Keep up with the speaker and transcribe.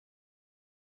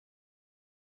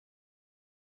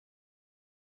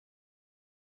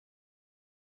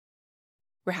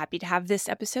We're happy to have this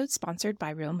episode sponsored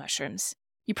by Real Mushrooms.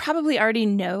 You probably already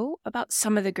know about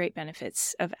some of the great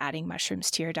benefits of adding mushrooms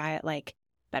to your diet, like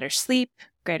better sleep,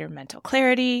 greater mental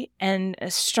clarity, and a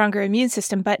stronger immune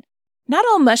system, but not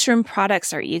all mushroom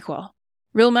products are equal.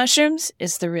 Real Mushrooms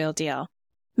is the real deal.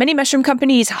 Many mushroom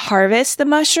companies harvest the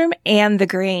mushroom and the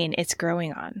grain it's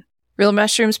growing on. Real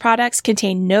Mushrooms products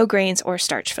contain no grains or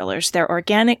starch fillers. They're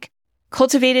organic,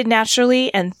 cultivated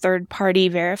naturally, and third-party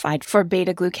verified for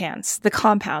beta-glucans, the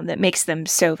compound that makes them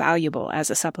so valuable as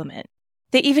a supplement.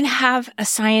 They even have a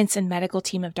science and medical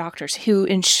team of doctors who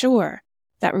ensure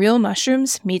that Real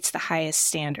Mushrooms meets the highest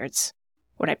standards.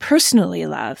 What I personally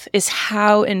love is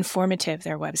how informative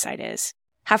their website is.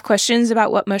 Have questions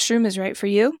about what mushroom is right for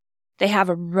you? They have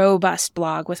a robust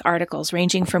blog with articles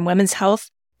ranging from women's health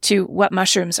to what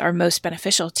mushrooms are most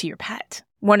beneficial to your pet.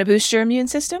 Want to boost your immune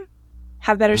system?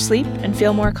 Have better sleep and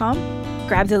feel more calm?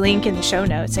 Grab the link in the show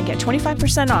notes and get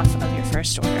 25% off of your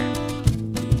first order.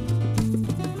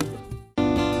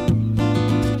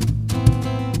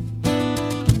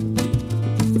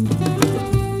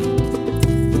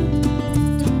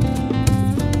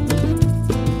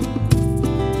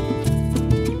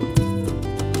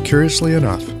 Curiously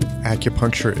enough,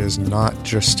 acupuncture is not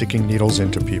just sticking needles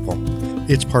into people.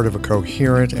 It's part of a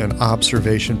coherent and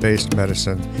observation-based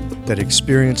medicine that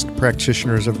experienced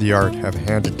practitioners of the art have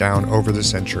handed down over the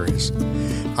centuries.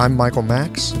 I'm Michael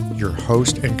Max, your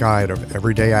host and guide of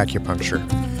Everyday Acupuncture.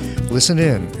 Listen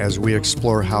in as we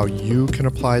explore how you can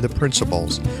apply the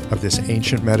principles of this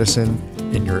ancient medicine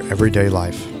in your everyday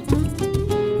life.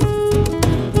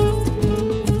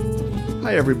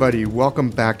 Hi everybody, welcome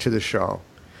back to the show.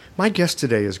 My guest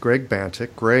today is Greg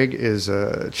Bantic. Greg is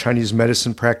a Chinese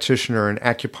medicine practitioner and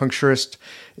acupuncturist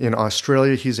in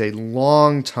Australia. He's a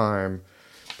long-time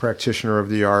practitioner of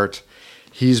the art.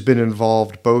 He's been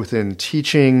involved both in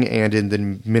teaching and in the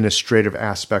administrative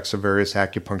aspects of various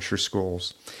acupuncture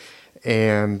schools,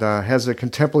 and has a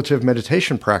contemplative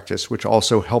meditation practice, which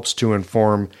also helps to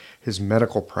inform his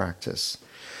medical practice.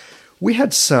 We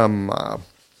had some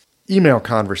email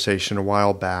conversation a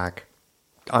while back.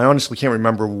 I honestly can't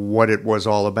remember what it was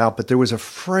all about, but there was a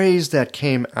phrase that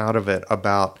came out of it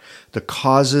about the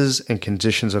causes and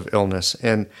conditions of illness.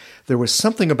 And there was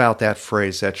something about that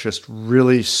phrase that just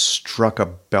really struck a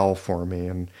bell for me.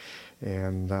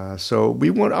 So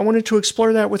I wanted to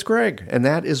explore that with Greg. And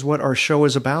that is what our show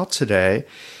is about today.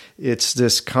 It's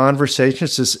this conversation,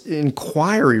 it's this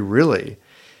inquiry really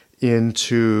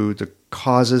into the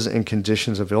causes and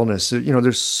conditions of illness. You know,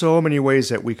 there's so many ways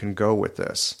that we can go with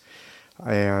this.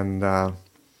 And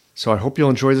so I hope you'll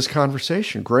enjoy this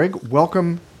conversation. Greg,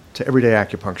 welcome to Everyday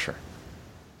Acupuncture.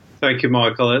 Thank you,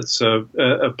 Michael. It's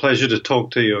a pleasure to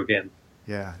talk to you again.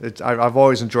 Yeah, I've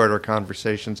always enjoyed our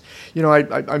conversations. You know,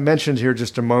 I mentioned here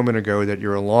just a moment ago that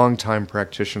you're a longtime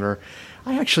practitioner.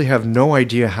 I actually have no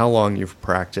idea how long you've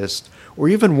practiced or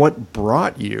even what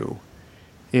brought you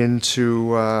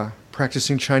into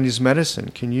practicing Chinese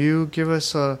medicine. Can you give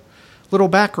us a little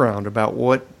background about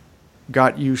what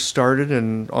got you started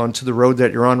and onto the road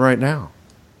that you're on right now?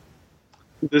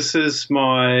 This is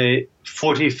my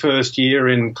 41st year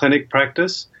in clinic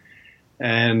practice,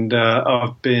 and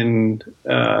I've been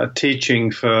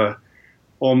teaching for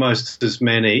almost as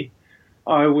many.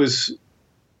 I was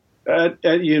at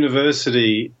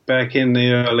university back in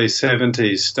the early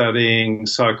 70s studying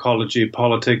psychology,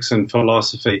 politics, and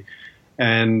philosophy,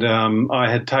 and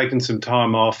I had taken some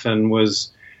time off and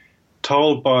was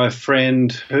told by a friend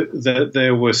that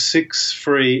there were 6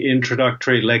 free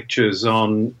introductory lectures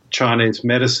on Chinese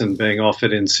medicine being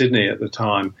offered in Sydney at the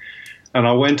time. And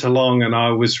I went along and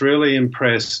I was really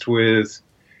impressed with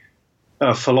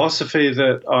a philosophy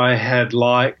that I had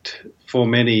liked for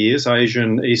many years,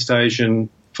 East Asian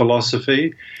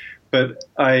philosophy, but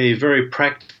a very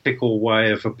practical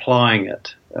way of applying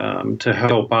it to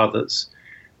help others.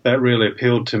 That really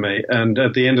appealed to me. And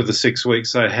at the end of the 6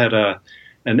 weeks, I had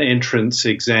an entrance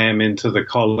exam into the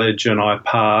college, and I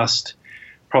passed.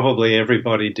 Probably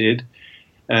everybody did.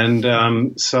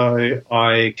 And so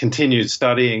I continued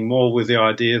studying more with the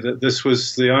idea that this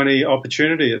was the only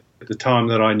opportunity at the time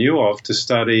that I knew of to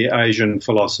study Asian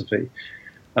philosophy.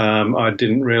 I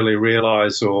didn't really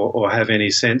realize or have any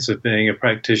sense of being a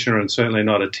practitioner, and certainly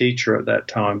not a teacher at that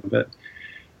time. But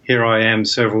here I am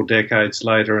several decades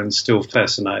later and still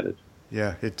fascinated.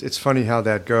 Yeah, it's funny how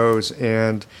that goes.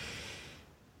 And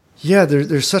yeah,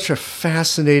 there's such a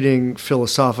fascinating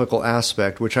philosophical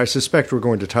aspect, which I suspect we're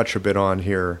going to touch a bit on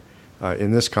here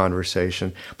in this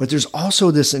conversation. But there's also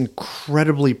this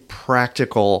incredibly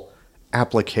practical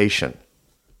application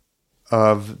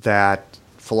of that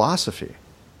philosophy.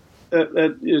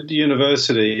 at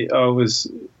university, I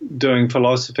was doing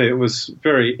philosophy. It was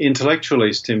very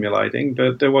intellectually stimulating,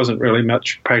 but there wasn't really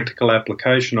much practical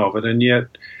application of it. And yet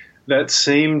that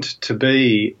seemed to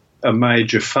be a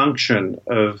major function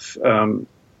of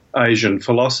Asian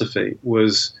philosophy,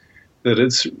 was that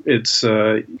its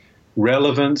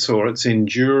relevance or its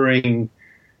enduring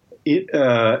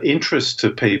interest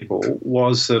to people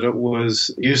was that it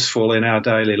was useful in our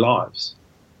daily lives.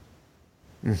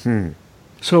 Mm-hmm.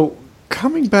 So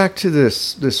coming back to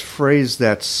this phrase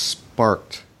that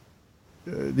sparked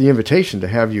the invitation to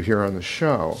have you here on the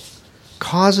show,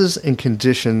 causes and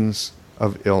conditions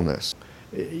of illness.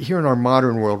 Here in our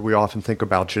modern world, we often think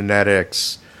about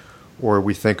genetics, or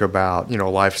we think about,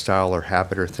 lifestyle or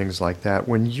habit or things like that.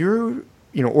 When you're,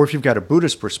 or if you've got a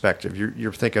Buddhist perspective,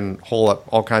 you're thinking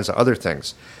all kinds of other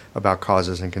things about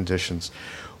causes and conditions.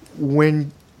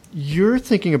 When you're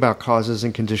thinking about causes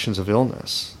and conditions of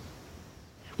illness,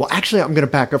 well, actually, I'm going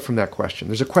to back up from that question.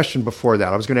 There's a question before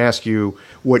that. I was going to ask you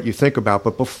what you think about,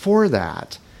 but before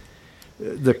that,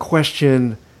 the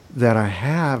question that I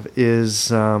have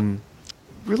is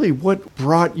really what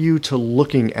brought you to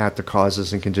looking at the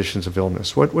causes and conditions of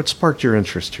illness? What sparked your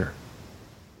interest here?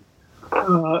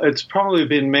 It's probably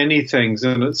been many things,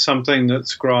 and it's something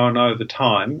that's grown over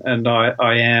time, and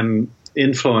I am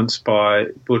influenced by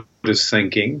Buddhist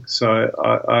thinking.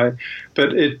 But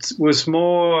it was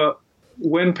more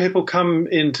when people come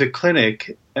into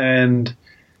clinic and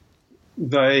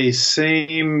they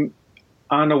seem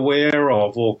unaware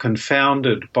of or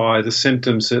confounded by the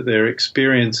symptoms that they're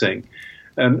experiencing.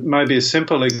 And maybe a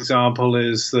simple example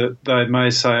is that they may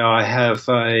say, I have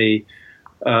a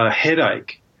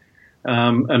headache.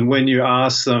 And when you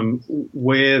ask them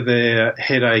where their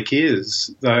headache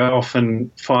is, they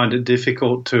often find it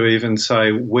difficult to even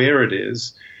say where it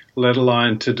is, let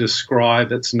alone to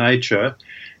describe its nature.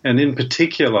 And in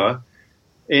particular,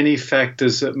 any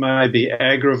factors that may be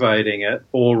aggravating it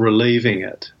or relieving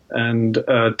it. And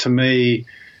to me,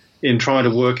 in trying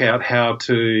to work out how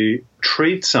to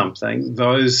treat something,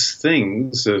 those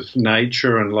things of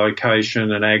nature and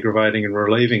location and aggravating and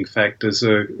relieving factors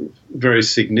are very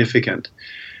significant.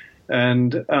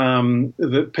 And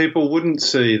that people wouldn't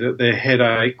see that their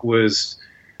headache was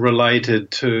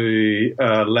related to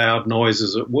loud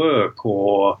noises at work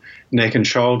or neck and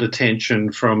shoulder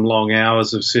tension from long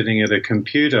hours of sitting at a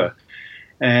computer.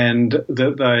 And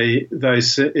that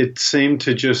it seemed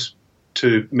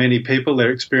to many people, their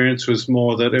experience was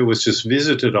more that it was just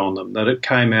visited on them, that it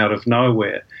came out of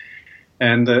nowhere.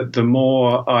 And that the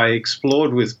more I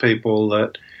explored with people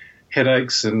that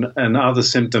headaches and other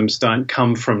symptoms don't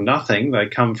come from nothing, they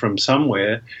come from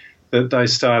somewhere, that they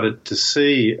started to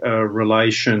see a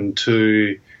relation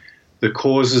to the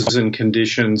causes and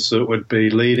conditions that would be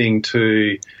leading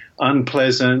to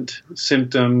unpleasant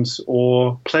symptoms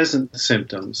or pleasant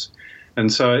symptoms.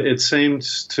 And so it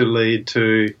seems to lead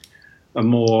to a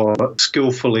more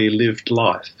skillfully lived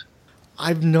life.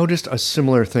 I've noticed a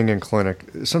similar thing in clinic.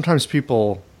 Sometimes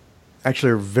people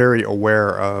actually are very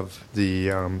aware of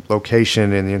the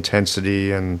location and the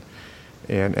intensity and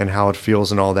how it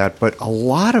feels and all that, but a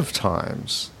lot of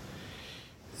times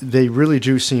they really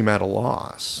do seem at a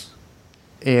loss.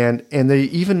 And they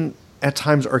even at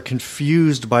times are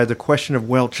confused by the question of,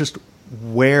 well, just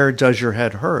where does your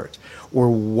head hurt? Or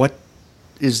what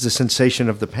is the sensation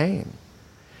of the pain?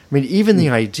 I mean, even the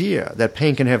idea that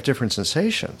pain can have different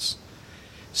sensations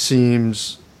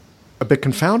seems a bit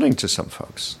confounding to some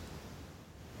folks.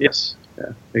 Yes,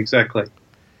 yeah, exactly.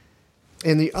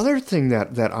 And the other thing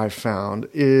that I found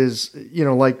is,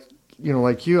 like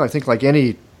you, I think like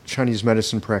any Chinese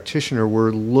medicine practitioner,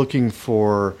 we're looking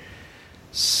for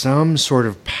some sort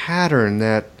of pattern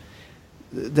that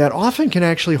often can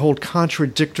actually hold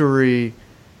contradictory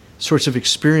sorts of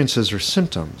experiences or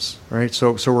symptoms, right?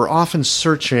 So we're often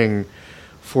searching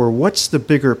for what's the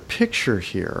bigger picture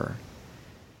here.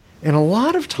 And a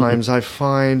lot of times I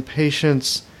find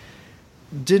patients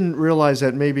didn't realize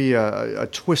that maybe a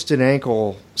twisted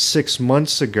ankle 6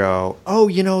 months ago,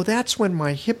 that's when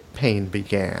my hip pain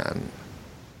began.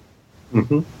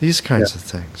 Mm-hmm. These kinds of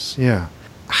things, yeah.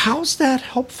 How's that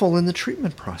helpful in the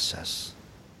treatment process?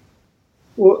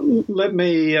 Well, let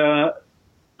me...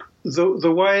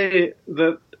 The way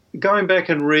that going back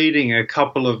and reading a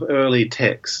couple of early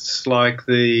texts, like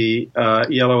the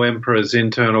Yellow Emperor's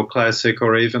Internal Classic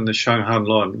or even the Shanghan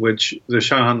Lun, which the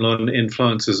Shanghan Lun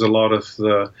influences a lot of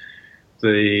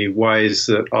the ways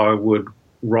that I would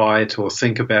write or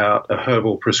think about a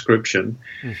herbal prescription.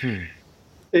 Mm-hmm.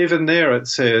 Even there it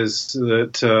says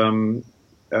that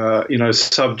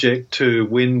subject to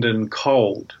wind and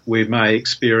cold, we may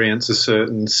experience a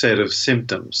certain set of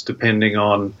symptoms depending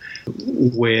on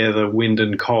where the wind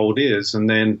and cold is. And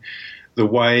then the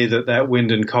way that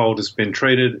wind and cold has been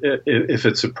treated, if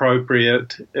it's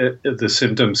appropriate, the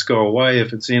symptoms go away.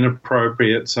 If it's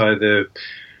inappropriate, so they're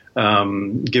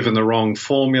given the wrong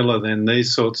formula, then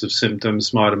these sorts of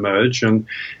symptoms might emerge. And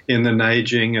in the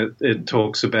Neijing, it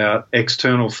talks about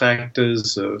external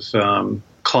factors of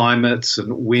climates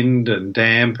and wind and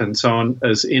damp and so on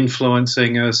as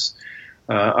influencing us.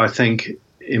 I think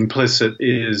implicit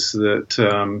is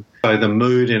that the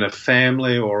mood in a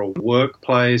family or a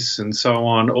workplace and so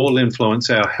on all influence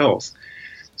our health.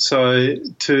 So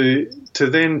to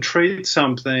then treat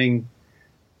something,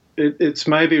 it's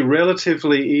maybe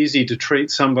relatively easy to treat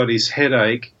somebody's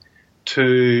headache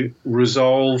to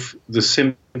resolve the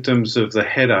symptoms of the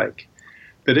headache.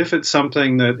 But if it's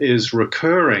something that is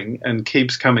recurring and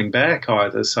keeps coming back,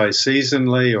 either, say,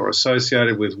 seasonally or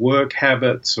associated with work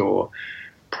habits or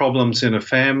problems in a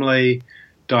family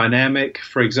dynamic,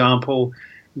 for example,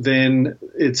 then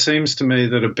it seems to me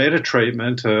that a better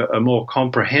treatment, a more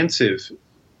comprehensive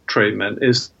treatment,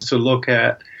 is to look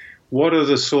at what are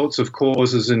the sorts of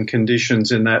causes and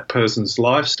conditions in that person's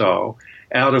lifestyle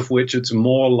out of which it's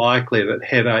more likely that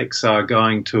headaches are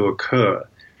going to occur.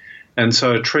 And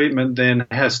so a treatment then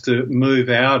has to move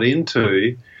out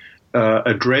into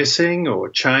addressing or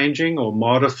changing or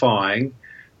modifying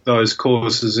those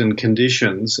causes and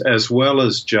conditions, as well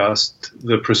as just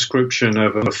the prescription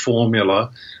of a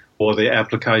formula or the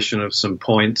application of some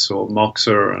points or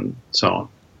moxa and so on.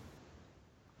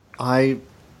 I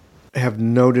have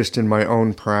noticed in my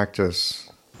own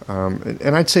practice,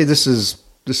 and I'd say this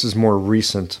is more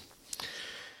recent,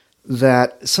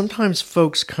 that sometimes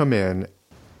folks come in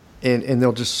and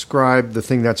they'll describe the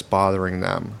thing that's bothering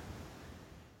them.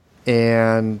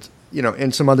 And,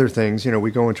 and some other things,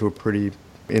 we go into a pretty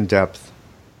in-depth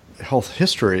health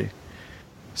history.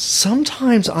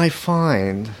 Sometimes I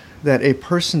find that a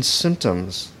person's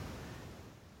symptoms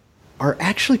are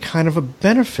actually kind of a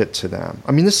benefit to them.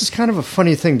 I mean, this is kind of a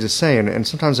funny thing to say, and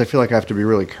sometimes I feel like I have to be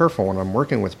really careful when I'm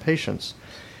working with patients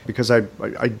because I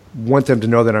want them to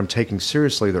know that I'm taking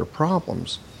seriously their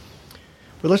problems.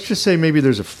 But let's just say maybe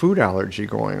there's a food allergy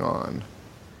going on,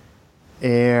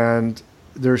 and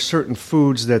there are certain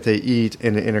foods that they eat,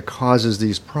 and it causes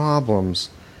these problems.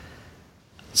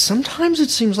 Sometimes it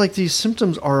seems like these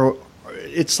symptoms are,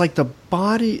 it's like the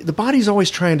body's always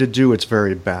trying to do its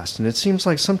very best. And it seems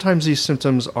like sometimes these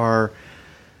symptoms are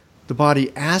the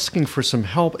body asking for some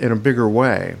help in a bigger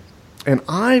way. And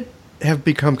I have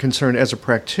become concerned as a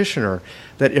practitioner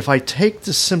that if I take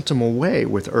the symptom away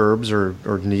with herbs or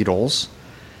needles,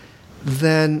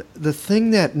 then the thing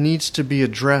that needs to be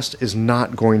addressed is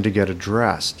not going to get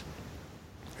addressed.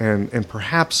 And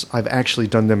perhaps I've actually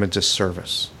done them a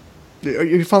disservice. Are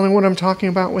you following what I'm talking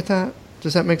about with that?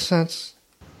 Does that make sense?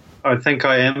 I think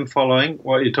I am following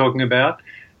what you're talking about.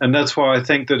 And that's why I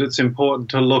think that it's important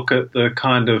to look at the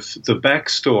kind of the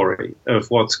backstory of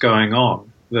what's going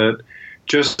on. That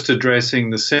just addressing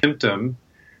the symptom,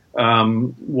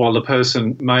 while the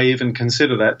person may even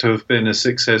consider that to have been a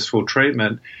successful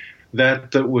treatment,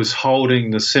 that was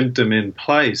holding the symptom in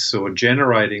place or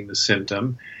generating the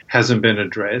symptom hasn't been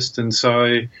addressed. And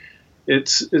so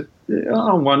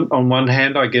on one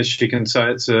hand, I guess you can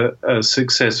say it's a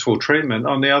successful treatment.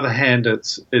 On the other hand,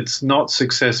 it's not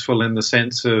successful in the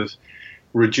sense of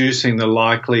reducing the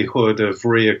likelihood of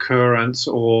reoccurrence,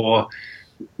 or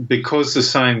because the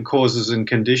same causes and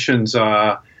conditions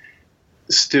are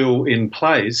still in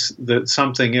place, that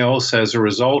something else as a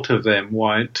result of them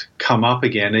won't come up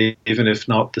again, even if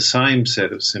not the same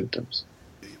set of symptoms.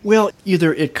 Well,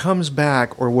 either it comes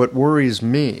back, or what worries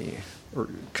me or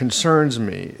concerns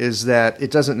me is that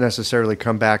it doesn't necessarily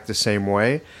come back the same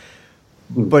way,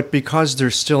 but because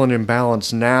there's still an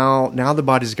imbalance now the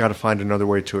body's got to find another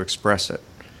way to express it.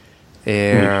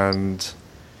 And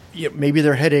maybe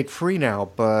they're headache free now,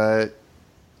 but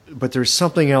there's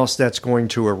something else that's going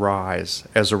to arise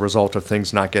as a result of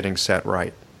things not getting set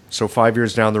right. So 5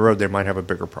 years down the road, they might have a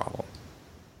bigger problem.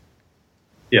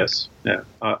 Yes, yeah,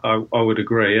 I would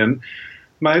agree. And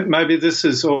maybe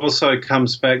this also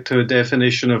comes back to a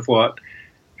definition of what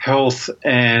health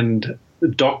and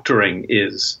doctoring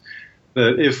is.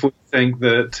 That if we think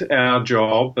that our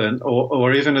job,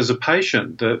 or even as a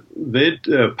patient, that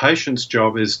their patient's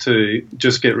job is to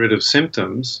just get rid of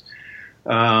symptoms,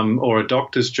 or a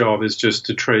doctor's job is just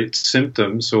to treat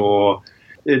symptoms, or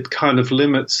it kind of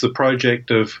limits the project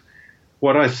of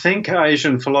what I think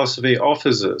Asian philosophy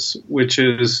offers us, which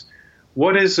is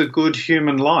what is a good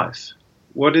human life?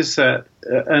 What is that?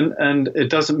 And it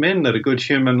doesn't mean that a good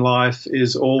human life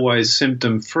is always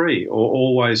symptom-free or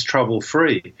always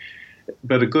trouble-free.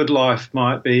 But a good life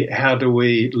might be, how do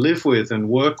we live with and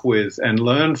work with and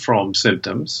learn from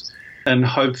symptoms, and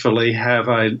hopefully have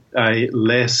a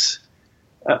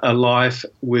life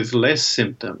with less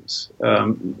symptoms,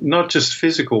 not just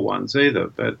physical ones either,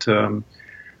 but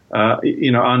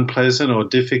unpleasant or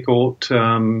difficult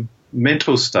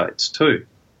mental states too.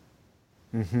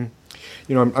 Mm-hmm.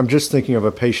 I'm just thinking of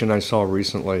a patient I saw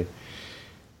recently,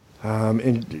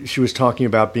 and she was talking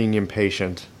about being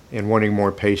impatient and wanting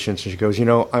more patience. And she goes,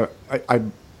 I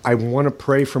want to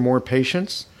pray for more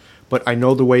patience, but I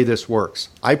know the way this works.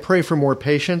 I pray for more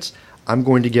patience, I'm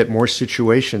going to get more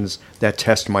situations that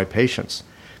test my patience.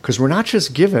 Because we're not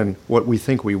just given what we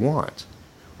think we want.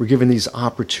 We're given these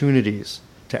opportunities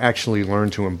to actually learn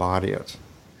to embody it.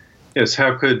 Yes,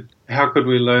 how could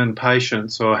we learn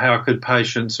patience, or how could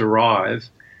patience arise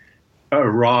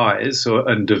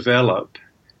and develop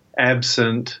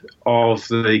absent of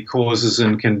the causes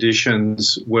and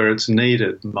conditions where it's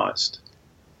needed most?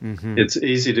 Mm-hmm. It's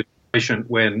easy to be patient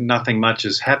when nothing much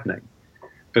is happening,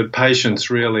 but patience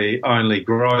really only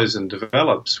grows and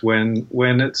develops when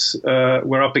it's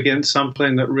we're up against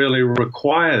something that really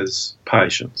requires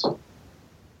patience.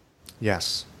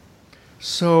 Yes.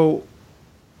 So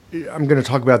I'm going to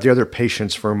talk about the other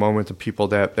patients for a moment, the people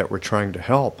that we're trying to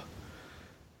help.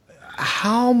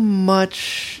 How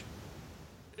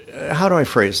do I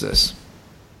phrase this?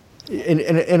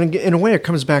 In a way, it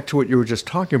comes back to what you were just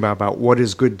talking about what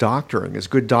is good doctoring. Is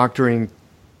good doctoring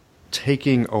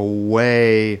taking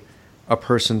away a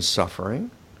person's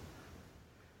suffering?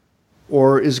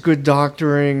 Or is good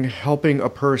doctoring helping a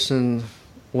person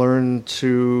learn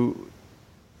to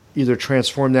either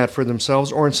transform that for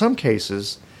themselves, or in some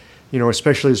cases,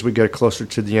 especially as we get closer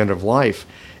to the end of life,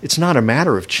 it's not a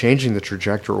matter of changing the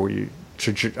trajectory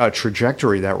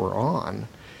that we're on.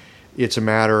 It's a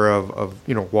matter of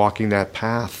walking that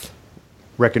path,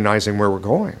 recognizing where we're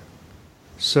going.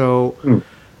 So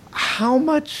how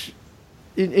much,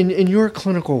 in your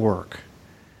clinical work,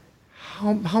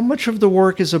 how much of the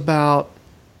work is about,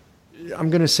 I'm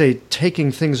going to say,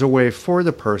 taking things away for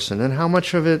the person, and how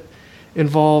much of it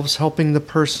involves helping the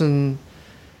person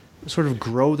sort of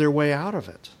grow their way out of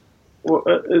it? Well,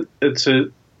 it's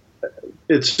a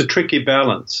tricky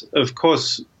balance. Of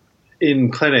course,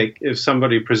 in clinic, if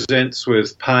somebody presents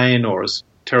with pain or a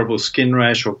terrible skin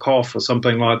rash or cough or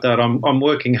something like that, I'm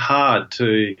working hard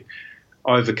to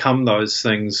overcome those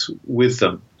things with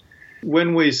them.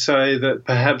 When we say that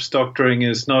perhaps doctoring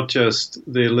is not just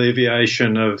the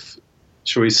alleviation of,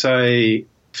 shall we say,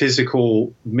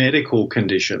 physical medical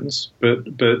conditions,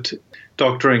 but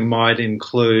doctoring might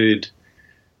include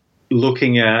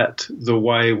looking at the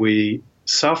way we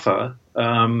suffer,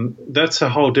 that's a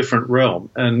whole different realm.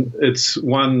 And it's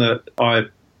one that I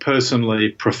personally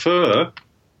prefer,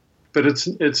 but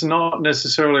it's not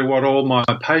necessarily what all my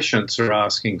patients are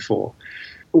asking for.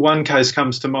 One case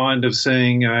comes to mind of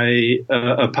seeing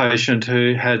a patient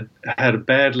who had a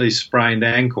badly sprained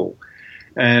ankle,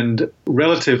 and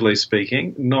relatively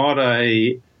speaking, not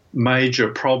a major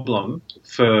problem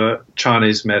for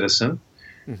Chinese medicine.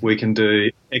 Mm-hmm. We can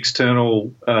do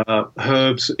external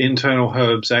herbs, internal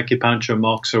herbs, acupuncture,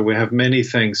 moxa. We have many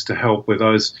things to help with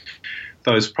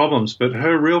those problems. But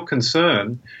her real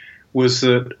concern was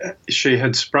that she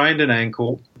had sprained an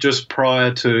ankle just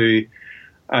prior to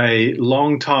a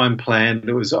long time plan.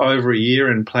 It was over a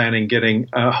year in planning, getting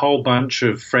a whole bunch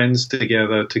of friends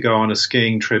together to go on a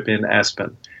skiing trip in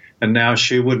Aspen. And now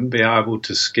she wouldn't be able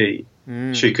to ski.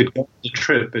 She could go on the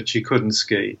trip, but she couldn't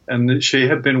ski. And she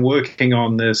had been working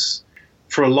on this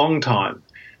for a long time.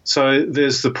 So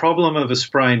there's the problem of a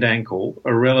sprained ankle,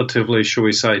 a relatively, shall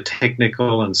we say,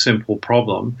 technical and simple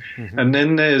problem. Mm-hmm. And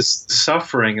then there's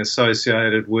suffering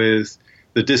associated with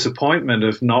the disappointment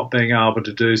of not being able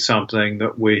to do something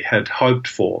that we had hoped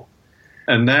for.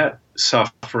 And that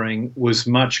suffering was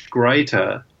much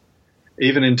greater,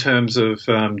 even in terms of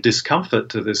discomfort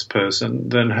to this person,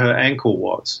 than her ankle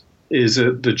was. Is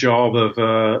it the job of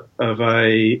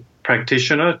a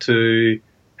practitioner to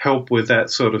help with that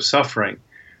sort of suffering?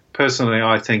 Personally,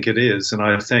 I think it is, and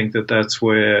I think that that's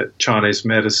where Chinese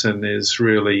medicine is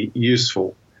really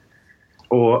useful.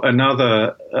 Or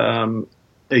another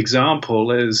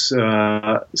example is,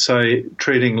 say,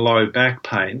 treating low back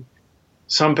pain.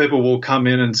 Some people will come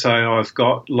in and say, I've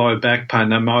got low back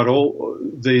pain.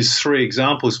 These three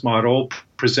examples might all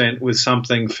present with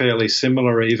something fairly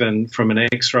similar, even from an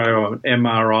X-ray or an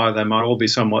MRI. They might all be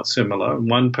somewhat similar.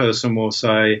 One person will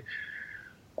say,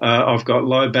 I've got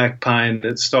low back pain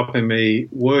that's stopping me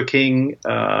working.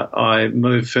 I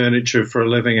move furniture for a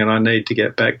living and I need to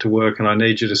get back to work and I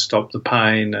need you to stop the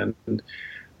pain. And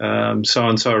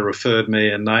so-and-so referred me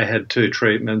and they had 2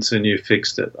 treatments and you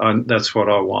fixed it. That's what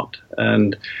I want.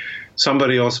 And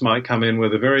somebody else might come in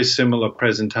with a very similar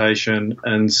presentation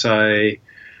and say,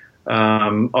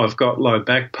 I've got low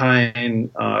back pain,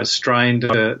 I strained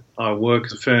it, I work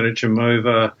as a furniture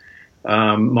mover,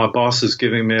 my boss is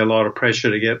giving me a lot of pressure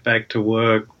to get back to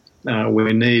work.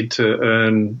 We need to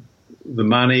earn the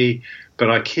money,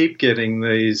 but I keep getting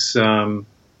these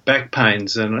back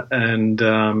pains, and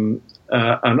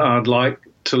I'd like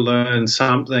to learn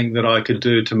something that I could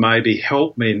do to maybe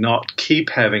help me not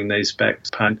keep having these back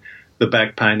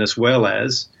pain, as well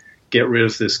as get rid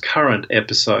of this current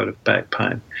episode of back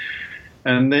pain.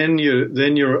 And then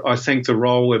I think the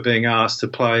role we're being asked to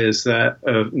play is that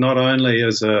not only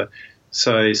as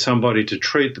somebody to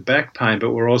treat the back pain,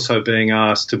 but we're also being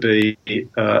asked to be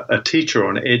a teacher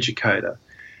or an educator.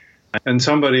 And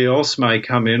somebody else may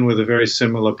come in with a very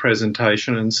similar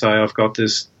presentation and say, I've got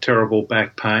this terrible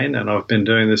back pain and I've been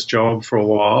doing this job for a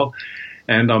while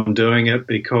and I'm doing it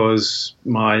because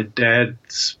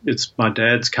it's my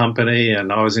dad's company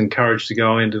and I was encouraged to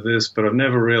go into this, but I've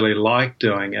never really liked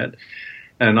doing it.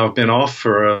 And I've been off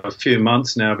for a few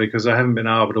months now because I haven't been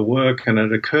able to work. And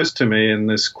it occurs to me in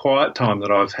this quiet time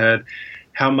that I've had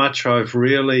how much I've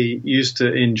really used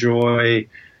to enjoy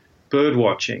bird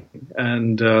watching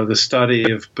and the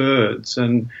study of birds.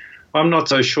 And I'm not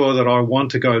so sure that I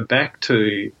want to go back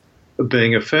to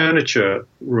being a furniture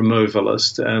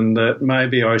removalist and that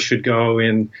maybe I should go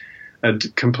in a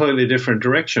completely different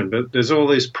direction. But there's all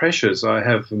these pressures. I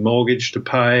have a mortgage to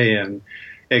pay and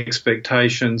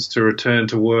expectations to return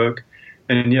to work,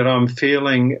 and yet I'm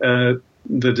feeling the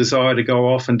desire to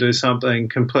go off and do something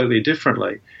completely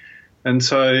differently. And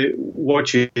so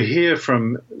what you hear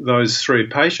from those 3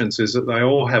 patients is that they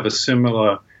all have a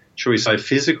similar, shall we say,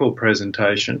 physical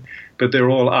presentation, but they're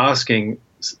all asking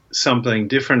something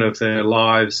different of their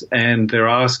lives, and they're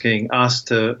asking us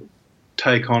to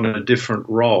take on a different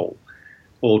role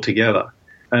altogether.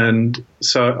 And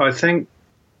so I think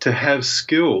to have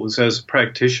skills as a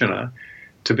practitioner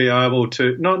to be able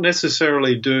to not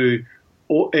necessarily do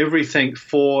everything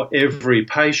for every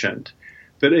patient,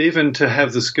 but even to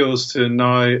have the skills to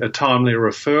know a timely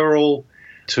referral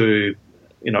to,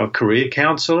 a career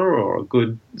counsellor or a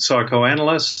good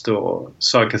psychoanalyst or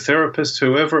psychotherapist,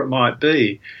 whoever it might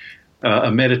be,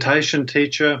 a meditation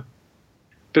teacher,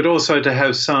 but also to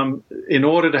have in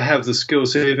order to have the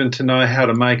skills even to know how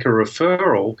to make a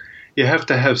referral, you have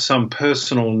to have some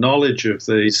personal knowledge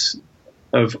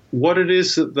of what it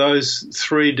is that those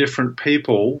 3 different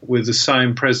people with the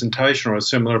same presentation or a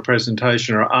similar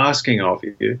presentation are asking of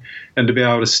you, and to be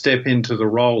able to step into the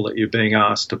role that you're being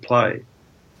asked to play.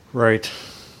 Right.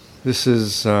 This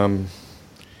is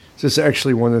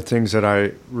actually one of the things that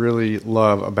I really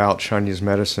love about Chinese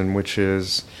medicine, which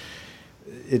is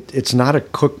it's not a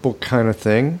cookbook kind of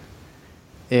thing,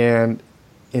 and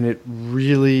it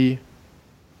really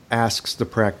asks the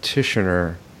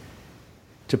practitioner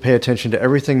to pay attention to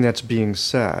everything that's being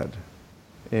said,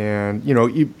 and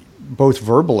both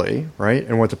verbally, right,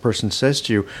 and what the person says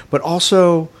to you, but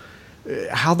also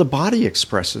how the body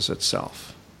expresses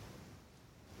itself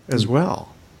as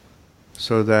well,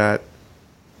 so that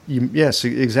yes,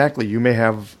 exactly, you may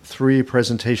have 3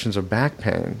 presentations of back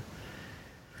pain.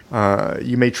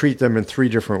 You may treat them in 3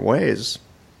 different ways,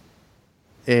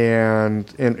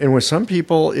 and with some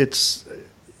people it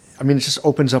just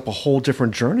opens up a whole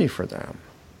different journey for them,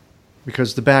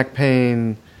 because the back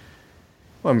pain,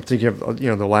 I'm thinking of,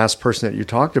 the last person that you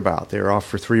talked about. They were off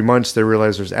for 3 months. They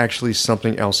realized there's actually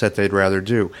something else that they'd rather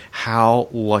do. How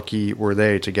lucky were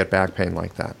they to get back pain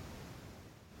like that?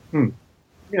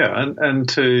 Yeah, and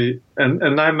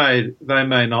they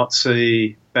may not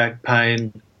see back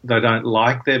pain. They don't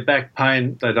like their back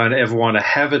pain. They don't ever want to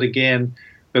have it again,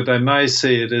 but they may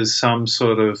see it as some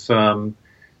sort of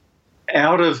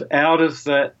out of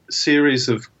that series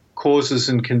of causes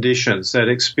and conditions, that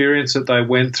experience that they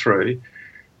went through,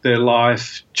 their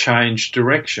life changed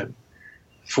direction.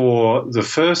 For the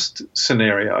first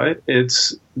scenario,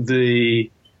 it's the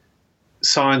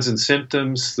signs and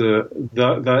symptoms,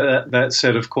 that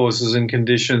set of causes and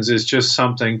conditions is just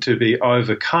something to be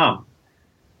overcome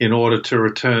in order to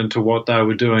return to what they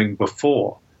were doing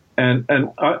before. And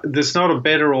there's not a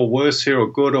better or worse here, or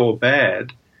good or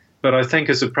bad. But I think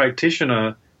as a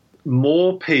practitioner,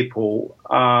 more people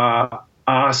are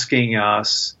asking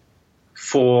us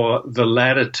for the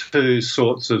latter 2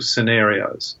 sorts of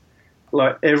scenarios.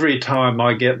 like every time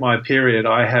I get my period,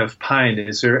 I have pain.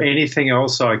 Is there anything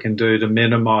else I can do to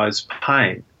minimize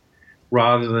pain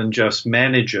rather than just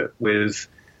manage it with,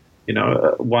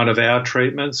 one of our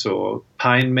treatments or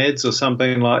pain meds or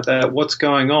something like that? What's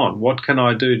going on? What can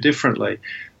I do differently?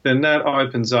 Then that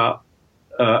opens up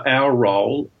our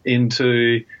role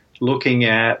into looking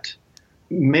at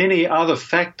many other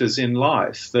factors in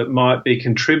life that might be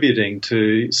contributing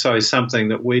to, say, something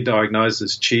that we diagnose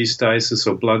as chi stasis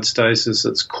or blood stasis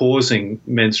that's causing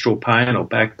menstrual pain or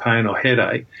back pain or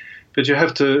headache. But you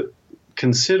have to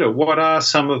consider, what are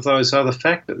some of those other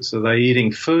factors? Are they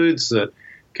eating foods that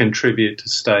contribute to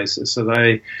stasis? Are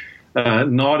they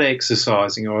not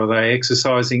exercising, or are they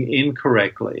exercising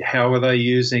incorrectly? How are they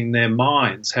using their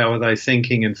minds? How are they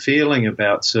thinking and feeling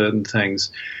about certain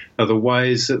things? Are the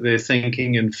ways that they're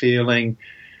thinking and feeling,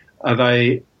 are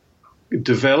they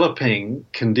developing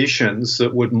conditions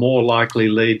that would more likely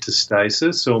lead to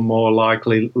stasis or more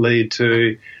likely lead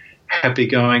to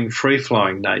happy-going,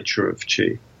 free-flowing nature of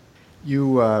qi?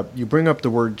 You bring up the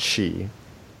word qi.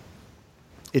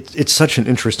 It's such an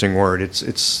interesting word.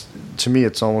 It's to me,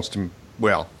 it's almost,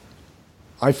 well,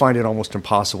 I find it almost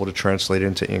impossible to translate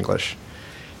into English.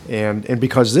 And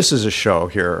because this is a show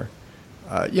here,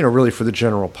 really for the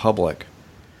general public,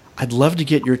 I'd love to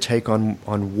get your take on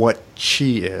what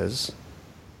qi is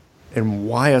and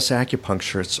why us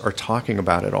acupuncturists are talking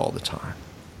about it all the time.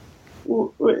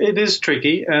 Well, it is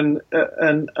tricky, and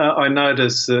I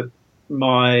notice that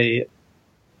my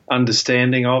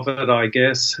understanding of it, I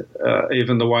guess,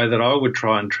 even the way that I would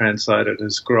try and translate it,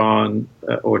 has grown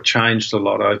or changed a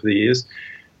lot over the years.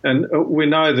 And we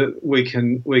know that we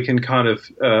can kind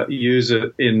of use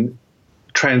it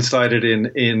translated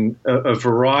in a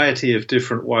variety of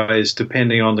different ways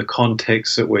depending on the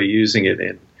context that we're using it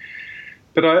in.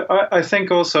 But I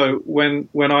think also when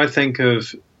I think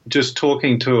of just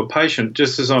talking to a patient,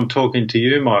 just as I'm talking to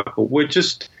you, Michael,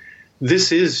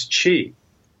 this is qi.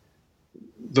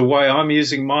 The way I'm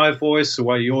using my voice, the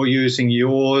way you're using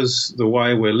yours, the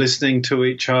way we're listening to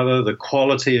each other, the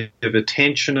quality of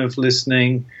attention of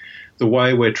listening, the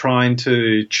way we're trying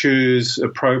to choose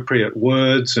appropriate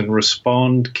words and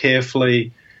respond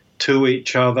carefully to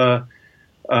each other.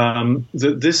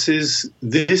 That this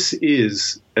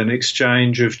is an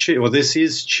exchange of qi, or this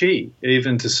is qi.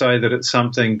 Even to say that it's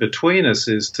something between us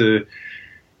is to,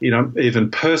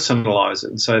 even personalize it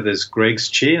and say there's Greg's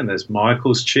qi and there's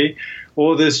Michael's qi,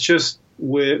 or there's just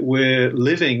we're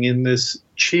living in this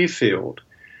qi field,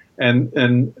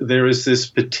 and there is this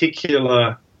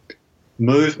particular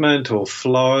movement or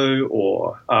flow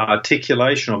or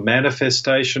articulation or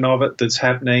manifestation of it that's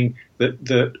happening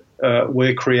that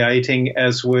we're creating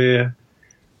as we're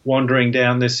wandering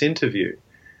down this interview.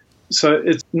 So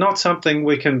it's not something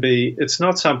it's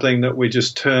not something that we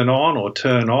just turn on or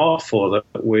turn off, or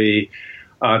that we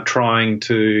are trying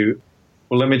to,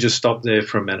 well, let me just stop there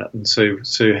for a minute and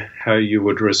see how you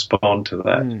would respond to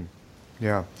that.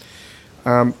 Yeah.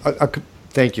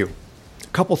 Thank you. A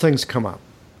couple things come up.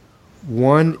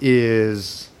 One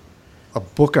is a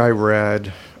book I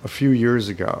read a few years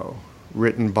ago,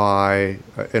 written by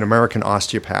an American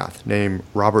osteopath named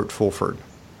Robert Fulford.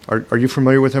 Are you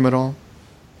familiar with him at all?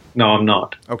 No, I'm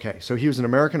not. Okay, so he was an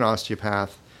American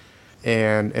osteopath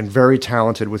and very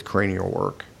talented with cranial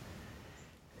work.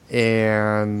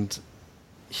 And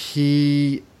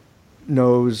he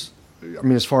knows,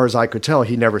 as far as I could tell,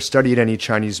 he never studied any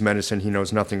Chinese medicine. He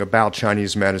knows nothing about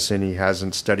Chinese medicine. He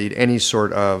hasn't studied any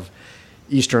sort of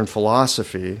Eastern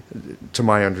philosophy, to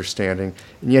my understanding.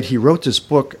 And yet he wrote this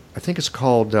book, I think it's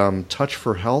called Touch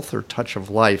for Health or Touch of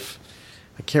Life.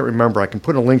 I can't remember. I can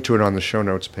put a link to it on the show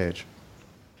notes page.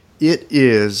 It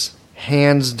is,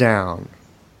 hands down,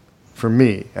 for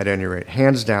me at any rate,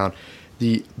 hands down,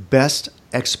 the best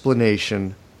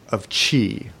explanation of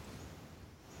qi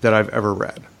that I've ever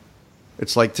read.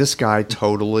 It's like this guy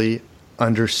totally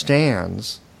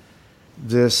understands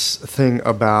this thing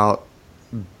about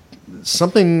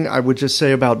something I would just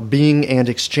say about being and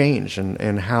exchange,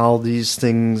 and how these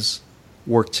things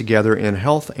work together in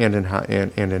health and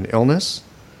in illness.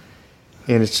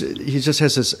 And he just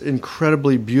has this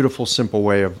incredibly beautiful, simple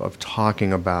way of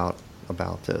talking about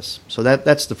this. So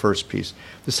that's the first piece.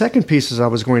 The second piece is I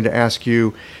was going to ask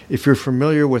you if you're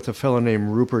familiar with a fellow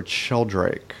named Rupert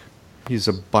Sheldrake. He's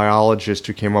a biologist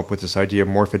who came up with this idea of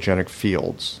morphogenic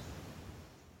fields.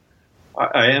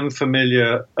 I am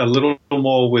familiar a little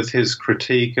more with his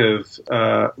critique of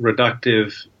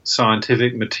reductive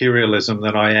scientific materialism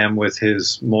than I am with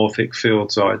his morphic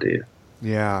fields idea.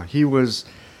 Yeah, he was,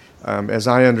 as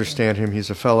I understand him,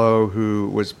 he's a fellow who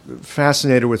was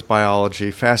fascinated with biology,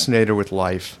 fascinated with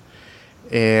life,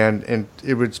 And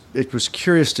it was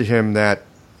curious to him that,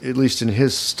 at least in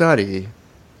his study,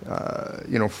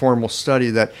 formal study,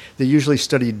 that they usually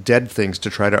study dead things to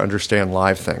try to understand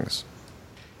live things.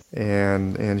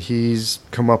 And he's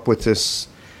come up with this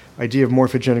idea of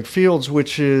morphogenic fields,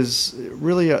 which is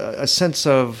really a sense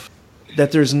of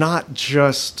that there's not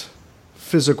just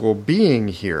physical being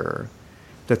here,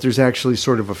 that there's actually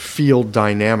sort of a field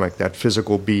dynamic that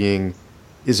physical being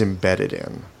is embedded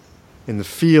in. And the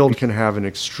field can have an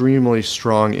extremely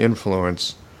strong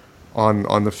influence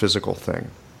on the physical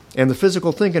thing. And the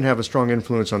physical thing can have a strong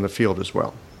influence on the field as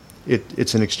well.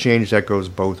 It's an exchange that goes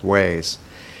both ways.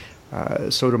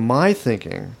 So to my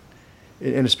thinking,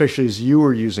 and especially as you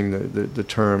were using the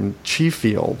term chi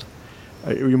field,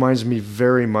 it reminds me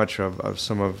very much of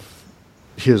some of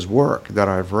his work that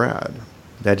I've read,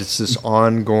 that it's this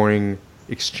ongoing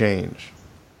exchange.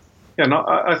 Yeah, no,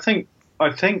 I think,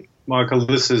 Michael,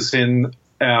 this is in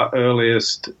our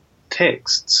earliest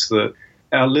texts, that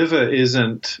our liver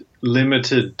isn't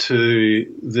limited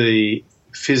to the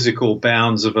physical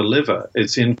bounds of a liver.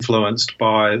 It's influenced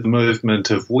by the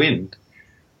movement of wind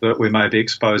that we may be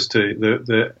exposed to,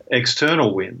 the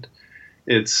external wind.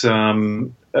 It's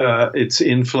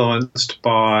influenced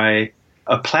by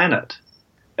a planet.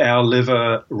 Our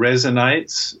liver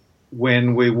resonates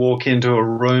when we walk into a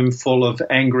room full of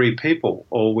angry people,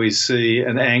 or we see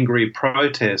an angry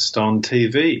protest on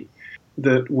TV.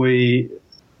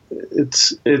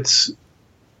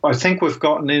 I think we've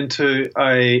gotten into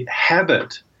a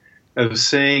habit of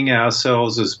seeing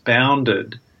ourselves as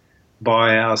bounded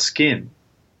by our skin,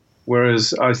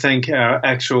 whereas I think our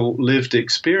actual lived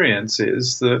experience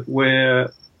is that we're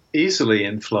easily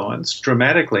influenced,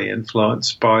 dramatically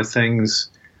influenced by things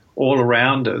all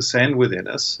around us and within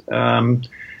us. And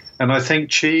I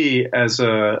think Qi, as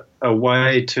a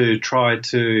way to try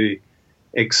to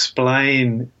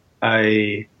explain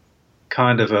a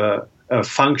kind of a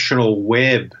functional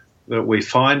web that we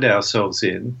find ourselves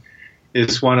in,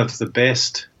 is one of the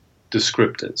best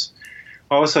descriptors.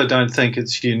 I also don't think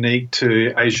it's unique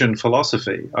to Asian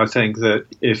philosophy. I think that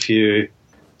if you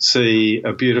see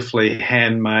a beautifully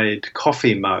handmade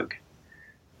coffee mug,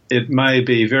 it may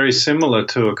be very similar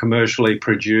to a commercially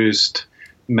produced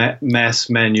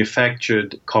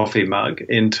mass-manufactured coffee mug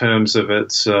in terms of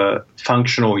its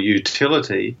functional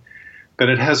utility, but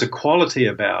it has a quality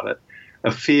about it,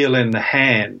 a feel in the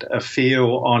hand, a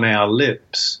feel on our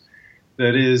lips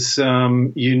that is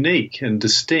unique and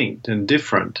distinct and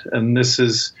different. And this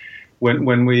is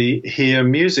when we hear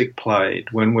music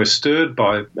played, when we're stirred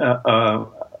by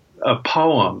a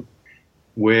poem,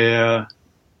 we're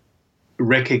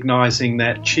recognizing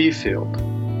that chi field.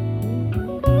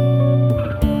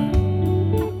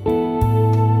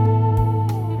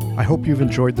 I hope you've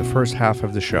enjoyed the first half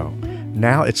of the show.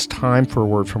 Now it's time for a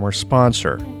word from our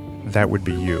sponsor. That would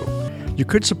be you. You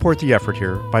could support the effort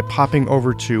here by popping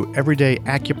over to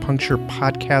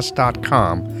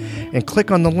everydayacupuncturepodcast.com and click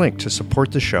on the link to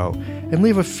support the show and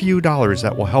leave a few dollars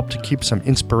that will help to keep some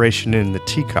inspiration in the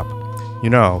teacup. You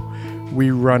know,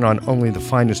 we run on only the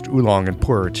finest oolong and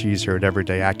pu'er teas here at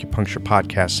Everyday Acupuncture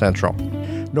Podcast Central.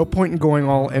 No point in going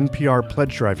all NPR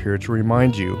pledge drive here to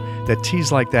remind you that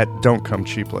teas like that don't come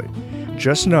cheaply.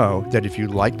 Just know that if you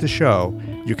like the show,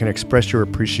 you can express your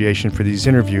appreciation for these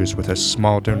interviews with a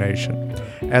small donation.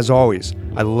 As always,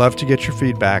 I love to get your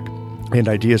feedback and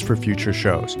ideas for future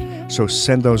shows, so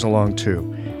send those along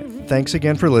too. Thanks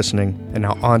again for listening, and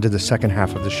now on to the second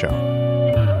half of the show.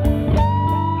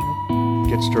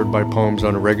 Get stirred by poems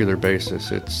on a regular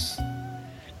basis.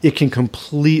 It can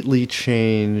completely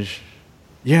change.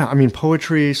 Yeah, I mean,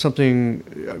 poetry,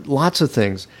 lots of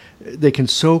things. They can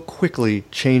so quickly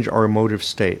change our emotive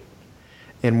state.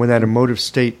 And when that emotive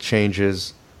state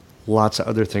changes, lots of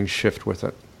other things shift with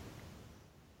it.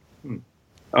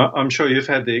 I'm sure you've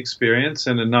had the experience,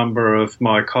 and a number of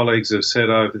my colleagues have said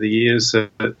over the years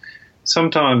that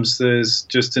sometimes there's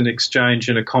just an exchange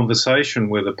in a conversation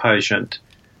with a patient,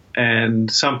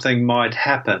 and something might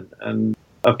happen, and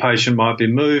a patient might be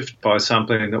moved by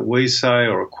something that we say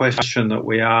or a question that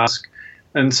we ask.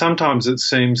 And sometimes it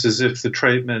seems as if the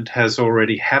treatment has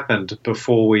already happened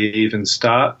before we even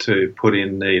start to put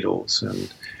in needles.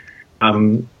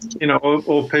 And,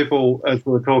 or people, as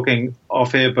we were talking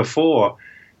off air before,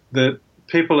 that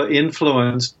people are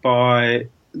influenced by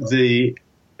the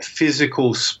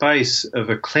physical space of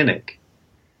a clinic.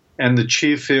 And the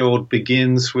chi field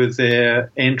begins with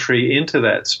their entry into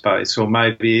that space, or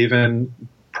maybe even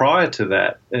prior to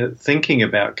that, thinking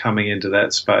about coming into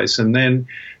that space. And then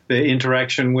their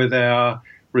interaction with our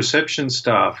reception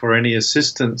staff or any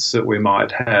assistants that we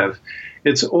might have,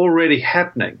 it's already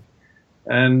happening.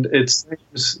 And it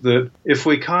seems that if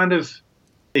we kind of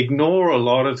ignore a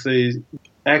lot of the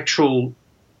actual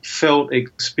felt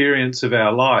experience of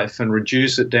our life and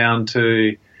reduce it down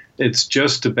to it's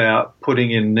just about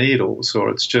putting in needles, or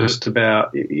it's just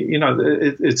about,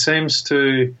 it seems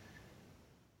to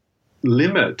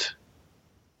limit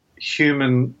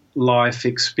human life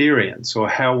experience or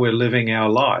how we're living our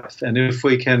life. And if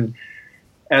we can,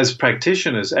 as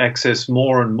practitioners, access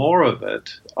more and more of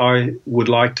it, I would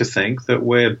like to think that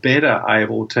we're better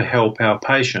able to help our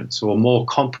patients, or more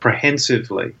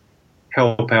comprehensively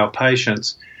help our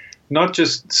patients, not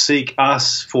just seek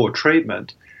us for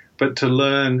treatment, but to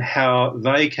learn how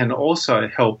they can also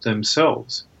help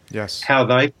themselves. Yes. How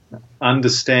they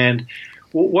understand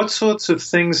what sorts of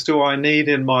things do I need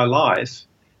in my life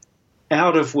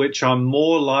out of which I'm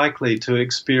more likely to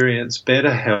experience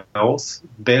better health,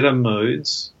 better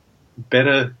moods,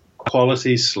 better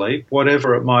quality sleep,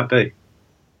 whatever it might be.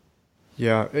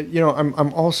 Yeah,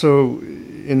 I'm also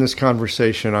in this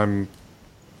conversation.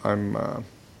 The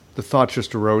thought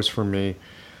just arose for me.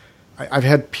 I've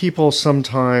had people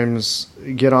sometimes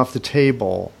get off the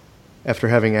table after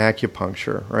having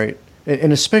acupuncture, right?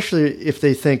 And especially if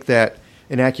they think that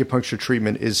an acupuncture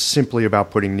treatment is simply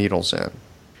about putting needles in.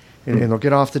 And they'll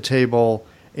get off the table,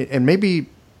 and maybe,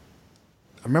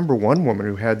 I remember one woman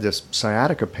who had this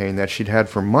sciatica pain that she'd had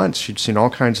for months. She'd seen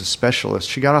all kinds of specialists.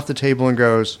 She got off the table and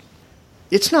goes,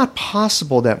 "It's not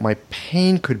possible that my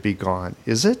pain could be gone,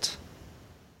 is it?"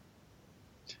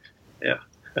 Yeah.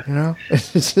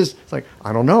 It's like,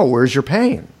 I don't know. Where's your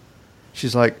pain?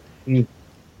 She's like,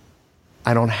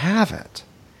 I don't have it.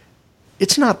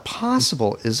 It's not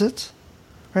possible, is it?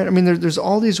 Right? I mean, there's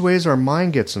all these ways our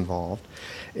mind gets involved.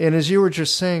 And as you were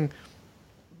just saying,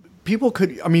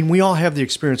 we all have the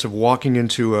experience of walking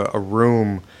into a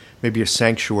room, maybe a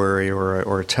sanctuary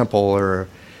or a temple or,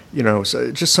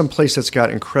 just some place that's got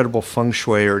incredible feng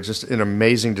shui or just an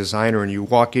amazing designer, and you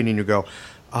walk in and you go,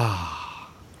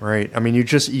 right? I mean, you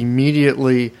just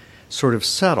immediately sort of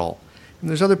settle. And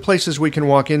there's other places we can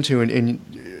walk into and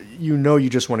you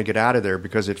just want to get out of there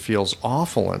because it feels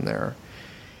awful in there.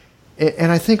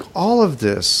 And I think all of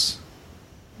this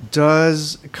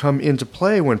does come into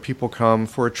play when people come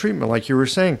for a treatment. Like you were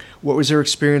saying, what was their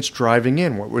experience driving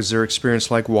in? What was their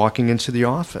experience like walking into the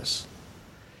office?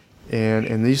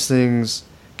 And these things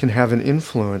can have an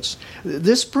influence.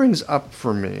 This brings up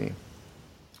for me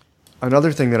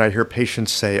another thing that I hear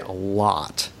patients say a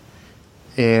lot,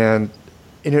 and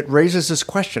it raises this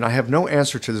question. I have no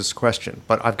answer to this question,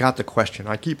 but I've got the question.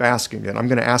 I keep asking it. I'm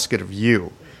going to ask it of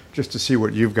you, just to see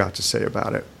what you've got to say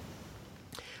about it.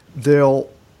 They'll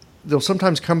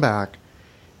sometimes come back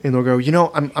and they'll go,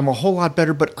 I'm a whole lot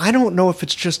better, but I don't know if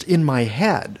it's just in my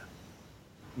head.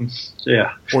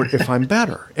 Yeah. Or if I'm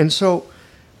better. And so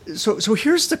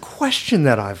here's the question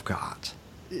that I've got.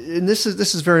 And this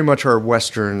is very much our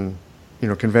Western,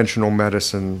 conventional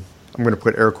medicine, I'm going to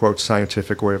put air quotes,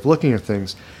 scientific way of looking at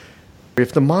things.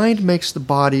 If the mind makes the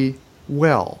body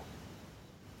well,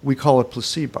 we call it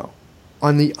placebo.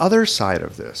 On the other side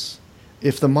of this,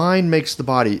 if the mind makes the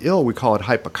body ill, we call it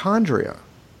hypochondria.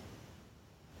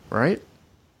 Right?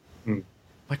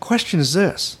 My question is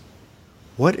this.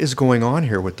 What is going on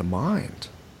here with the mind?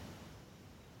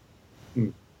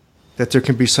 That there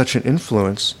can be such an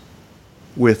influence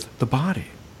with the body?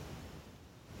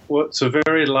 Well, it's a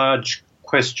very large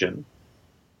question.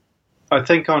 I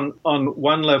think on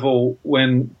one level,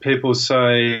 when people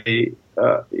say,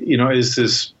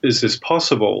 is this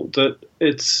possible, that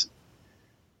it's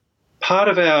part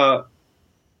of our,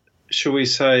 shall we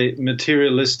say,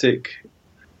 materialistic,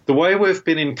 the way we've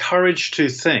been encouraged to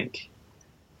think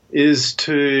is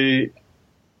to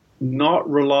not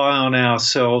rely on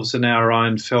ourselves and our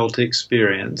own felt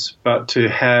experience, but to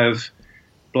have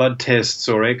blood tests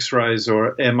or x-rays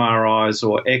or MRIs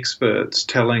or experts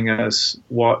telling us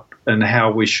what and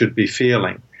how we should be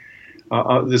feeling.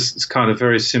 This is kind of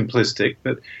very simplistic,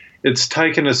 but it's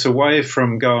taken us away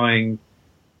from a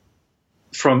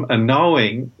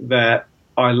knowing that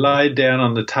I laid down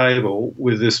on the table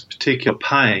with this particular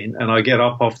pain and I get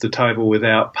up off the table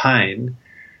without pain,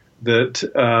 that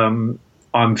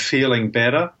I'm feeling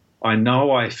better. I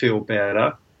know I feel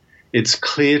better. It's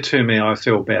clear to me I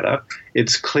feel better.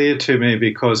 It's clear to me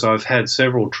because I've had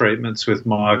several treatments with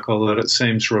Michael that it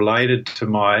seems related to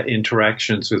my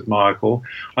interactions with Michael.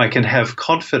 I can have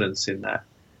confidence in that.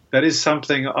 That is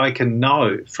something I can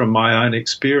know from my own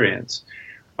experience.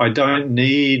 I don't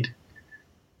need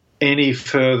any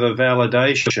further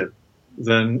validation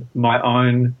than my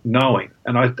own knowing.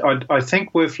 And I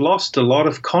think we've lost a lot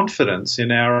of confidence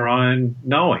in our own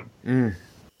knowing.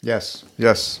 Yes,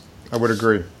 I would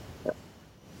agree.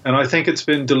 And I think it's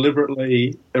been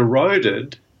deliberately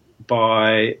eroded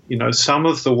by, some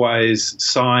of the ways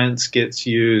science gets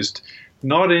used,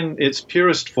 not in its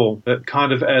purest form, but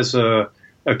kind of as a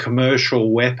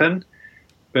commercial weapon.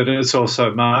 But it's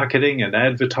also marketing and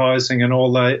advertising and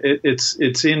all that.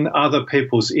 It's in other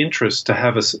people's interest to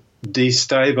have us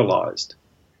destabilized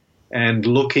and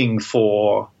looking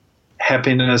for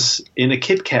happiness in a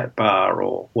Kit Kat bar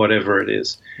or whatever it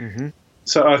is. Mm-hmm.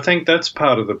 So I think that's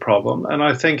part of the problem. And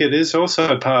I think it is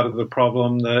also part of the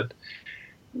problem that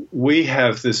we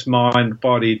have this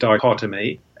mind-body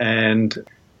dichotomy, and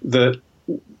that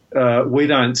we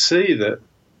don't see that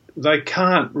they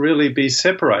can't really be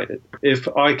separated. If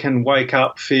I can wake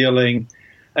up feeling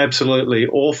absolutely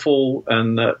awful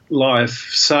and that life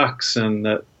sucks and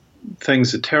that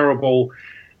things are terrible,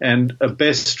 and a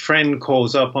best friend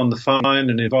calls up on the phone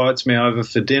and invites me over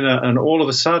for dinner, and all of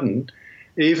a sudden,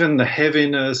 even the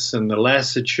heaviness and the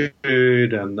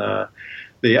lassitude and the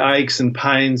aches and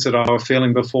pains that I was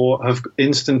feeling before have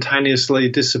instantaneously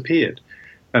disappeared.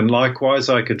 And likewise,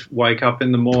 I could wake up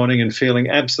in the morning and feeling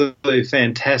absolutely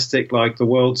fantastic, like the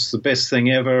world's the best thing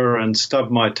ever, and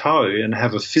stub my toe and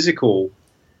have a physical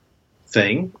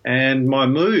thing. And my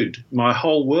mood, my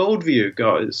whole worldview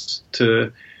goes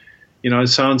to,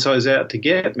 so-and-so's out to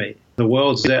get me. The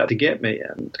world's out to get me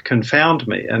and confound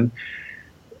me. And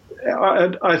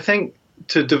I think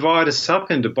to divide us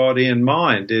up into body and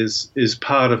mind is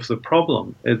part of the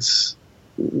problem.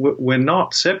 We're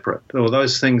not separate, or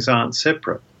those things aren't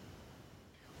separate.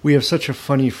 We have such a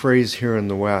funny phrase here in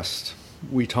the West.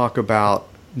 We talk about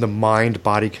the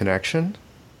mind-body connection.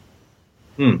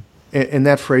 And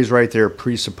that phrase right there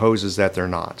presupposes that they're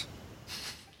not.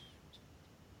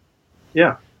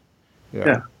 Yeah.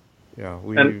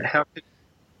 And how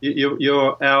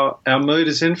our mood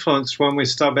is influenced when we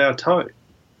stub our toe.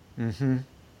 Mm-hmm.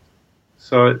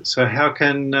 So how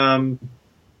can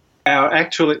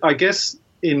I guess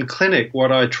in clinic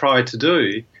what I try to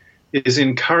do is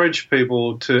encourage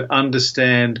people to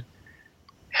understand,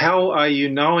 how are you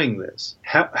knowing this?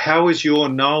 How is your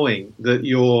knowing that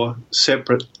you're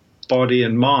separate body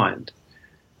and mind?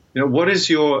 What is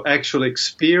your actual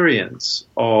experience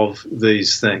of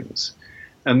these things?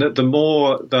 And that the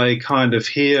more they kind of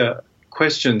hear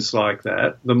questions like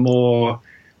that, the more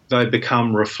they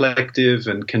become reflective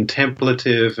and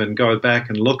contemplative and go back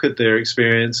and look at their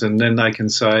experience, and then they can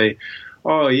say,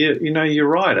 oh, yeah, you're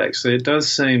right, actually. It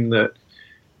does seem that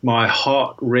my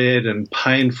hot, red and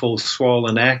painful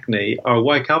swollen acne, I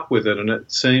wake up with it and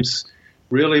it seems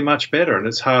really much better, and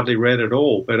it's hardly red at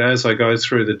all. But as I go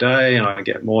through the day and I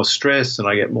get more stressed and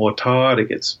I get more tired, it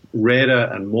gets redder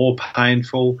and more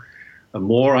painful and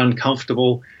more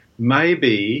uncomfortable.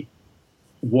 Maybe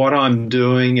what I'm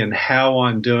doing and how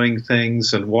I'm doing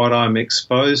things and what I'm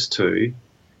exposed to,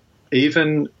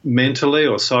 even mentally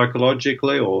or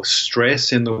psychologically or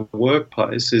stress in the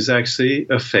workplace, is actually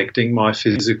affecting my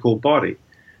physical body.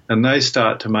 And they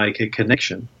start to make a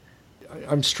connection.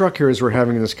 I'm struck here as we're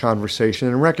having this conversation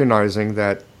and recognizing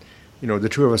that, the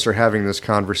two of us are having this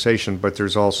conversation, but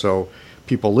there's also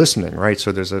people listening, right?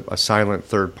 So there's a silent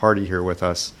third party here with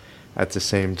us at the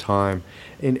same time.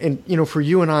 And for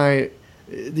you and I,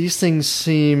 these things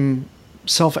seem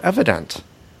self-evident,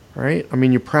 right? I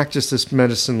mean, you practice this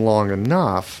medicine long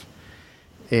enough,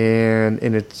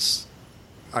 and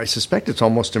I suspect it's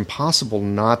almost impossible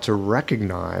not to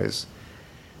recognize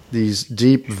these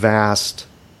deep, vast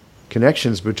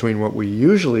connections between what we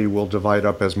usually will divide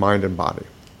up as mind and body.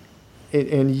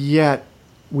 And yet,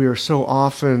 we are so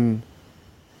often,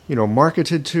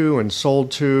 marketed to and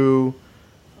sold to,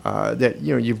 that,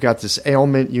 you've got this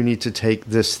ailment, you need to take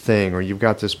this thing, or you've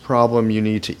got this problem, you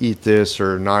need to eat this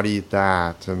or not eat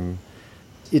that. And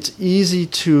it's easy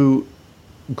to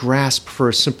grasp for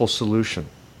a simple solution.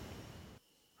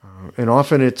 And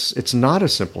often it's not a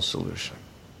simple solution.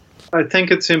 I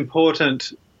think it's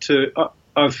important to,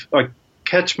 I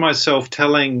catch myself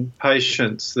telling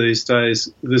patients these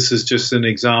days, this is just an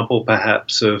example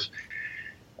perhaps of,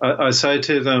 I say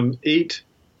to them, eat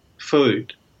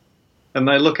food. And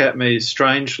they look at me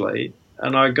strangely,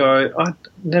 and I go, I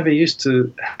never used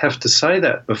to have to say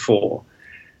that before.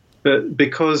 But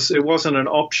because it wasn't an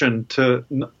option to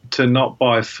not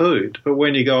buy food. But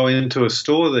when you go into a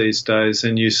store these days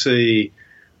and you see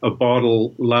a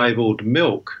bottle labelled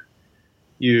milk,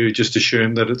 you just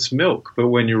assume that it's milk. But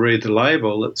when you read the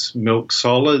label, it's milk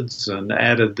solids and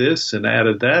added this and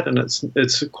added that, and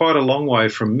it's quite a long way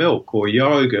from milk or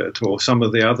yogurt or some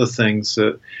of the other things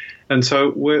that. And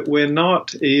so we're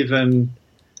not even,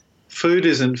 food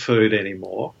isn't food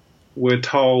anymore. We're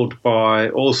told by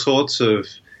all sorts of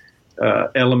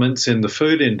elements in the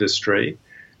food industry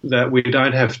that we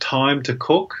don't have time to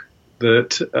cook,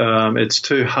 that it's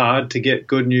too hard to get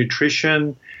good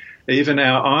nutrition. Even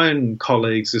our own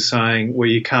colleagues are saying, well,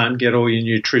 you can't get all your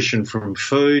nutrition from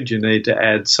food. You need to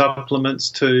add supplements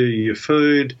to your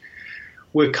food.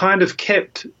 We're kind of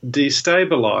kept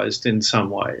destabilized in some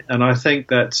way. And I think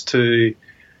that's to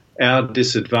our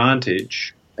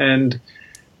disadvantage. And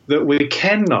that we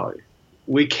can know.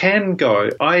 We can go,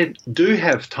 I do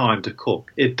have time to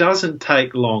cook. It doesn't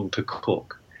take long to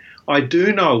cook. I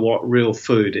do know what real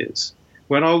food is.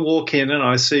 When I walk in and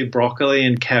I see broccoli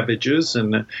and cabbages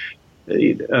and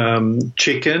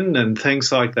chicken and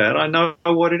things like that, I know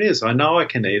what it is. I know I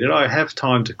can eat it. I have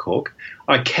time to cook.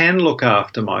 I can look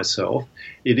after myself.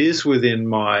 It is within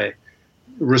my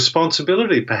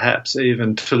responsibility, perhaps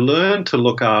even, to learn to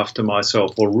look after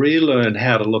myself or relearn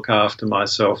how to look after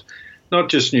myself, not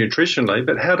just nutritionally,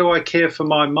 but how do I care for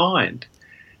my mind?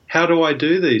 How do I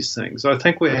do these things? I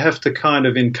think we have to kind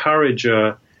of encourage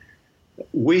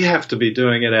we have to be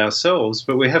doing it ourselves,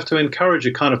 but we have to encourage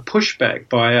a kind of pushback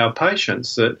by our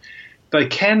patients that they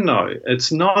can know.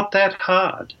 It's not that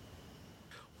hard.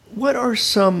 What are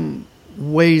some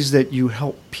ways that you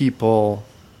help people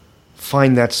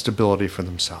find that stability for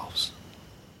themselves?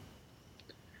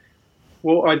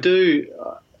 Well, I do.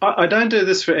 I don't do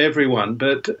this for everyone,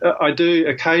 but I do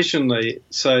occasionally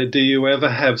say, do you ever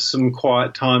have some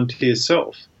quiet time to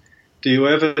yourself? Do you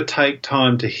ever take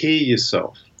time to hear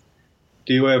yourself?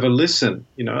 Do you ever listen?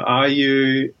 Are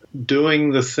you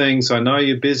doing the things? I know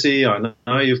you're busy. I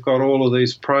know you've got all of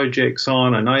these projects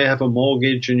on. I know you have a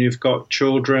mortgage and you've got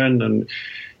children and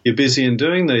you're busy in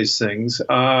doing these things.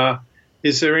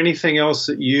 Is there anything else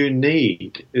that you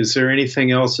need? Is there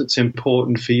anything else that's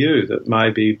important for you that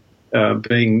may be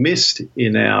being missed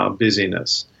in our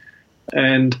busyness?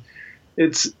 And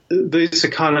these are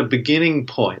kind of beginning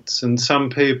points, and some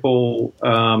people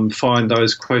find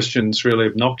those questions really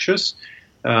obnoxious.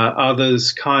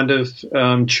 Others kind of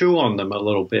chew on them a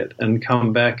little bit and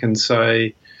come back and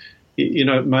say,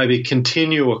 maybe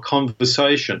continue a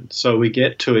conversation so we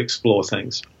get to explore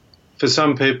things. For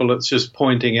some people, it's just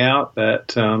pointing out that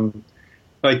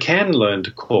they can learn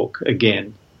to cook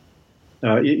again.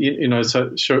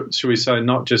 So should we say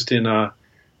not just in a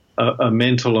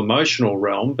mental, emotional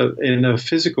realm, but in a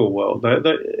physical world,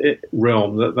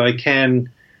 realm, that they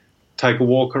can take a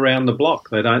walk around the block.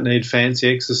 They don't need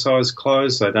fancy exercise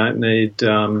clothes. They don't need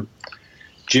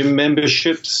gym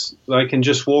memberships. They can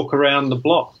just walk around the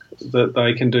block. That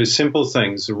they can do simple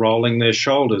things, rolling their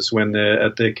shoulders when they're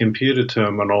at their computer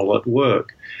terminal at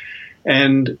work,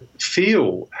 and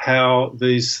feel how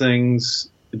these things,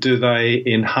 do they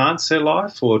enhance their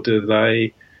life or do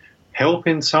they help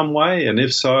in some way, and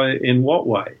if so, in what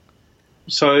way?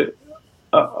 So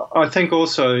I think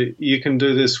also you can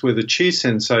do this with a chi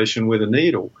sensation with a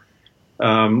needle.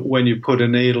 When you put a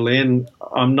needle in,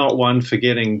 I'm not one for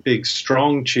getting big,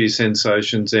 strong chi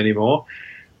sensations anymore,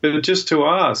 but just to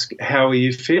ask, how are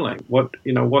you feeling?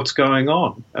 What's going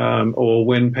on? Or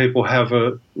when people have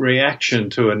a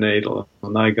reaction to a needle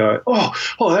and they go, oh,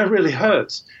 that really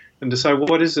hurts. And to say,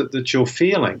 what is it that you're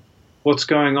feeling? What's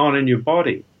going on in your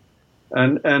body?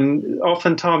 And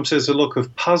oftentimes there's a look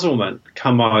of puzzlement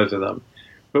come over them.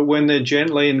 But when they're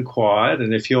gently and quiet,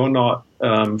 and if you're not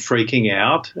freaking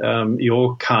out,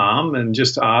 you're calm and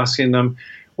just asking them,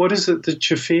 what is it that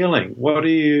you're feeling?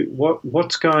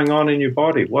 What's going on in your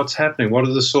body? What's happening? What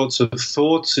are the sorts of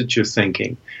thoughts that you're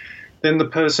thinking? Then the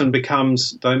person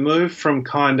they move from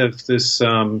kind of this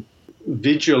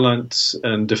vigilance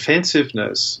and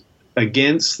defensiveness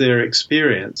against their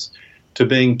experience to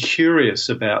being curious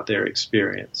about their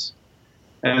experience.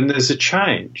 And there's a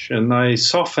change, and they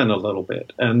soften a little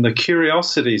bit, and the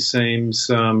curiosity seems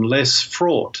less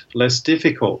fraught, less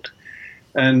difficult.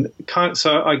 And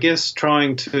so I guess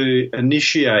trying to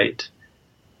initiate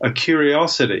a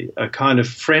curiosity, a kind of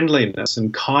friendliness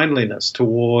and kindliness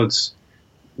towards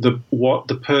what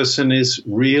the person is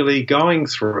really going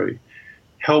through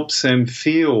helps them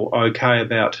feel okay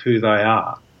about who they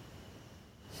are.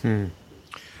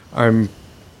 I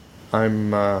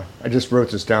just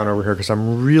wrote this down over here because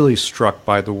I'm really struck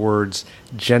by the words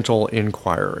gentle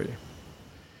inquiry.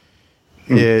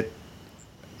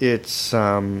 It's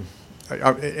and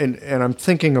I'm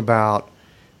thinking about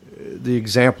the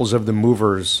examples of the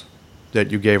movers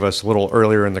that you gave us a little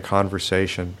earlier in the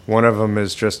conversation. One of them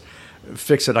is just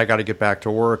fix it, I got to get back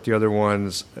to work. The other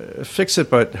one's fix it,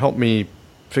 but help me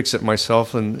fix it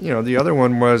myself. And the other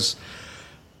one was,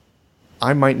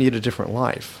 I might need a different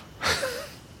life.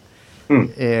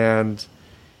 And,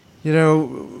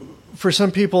 for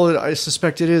some people, I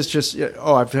suspect it is just,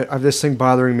 I've this thing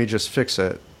bothering me, just fix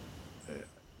it.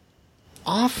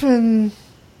 Often,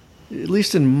 at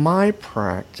least in my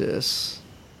practice,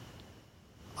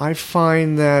 I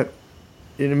find that,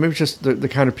 maybe just the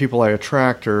kind of people I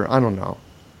attract, or I don't know,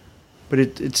 but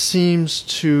it seems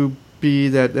to be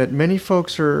that many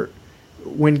folks are,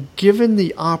 when given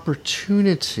the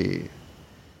opportunity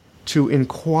to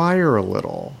inquire a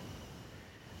little,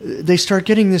 they start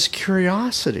getting this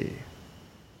curiosity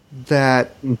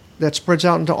that spreads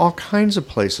out into all kinds of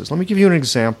places. Let me give you an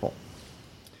example.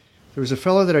 There was a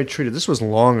fellow that I treated. This was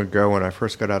long ago when I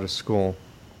first got out of school.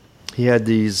 He had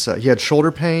he had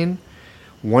shoulder pain,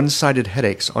 one-sided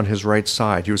headaches on his right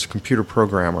side. He was a computer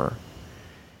programmer.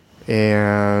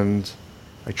 And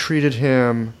I treated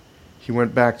him. He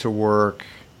went back to work.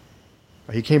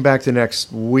 He came back the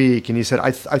next week and he said,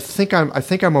 I think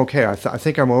I'm okay. I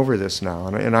think I'm over this now.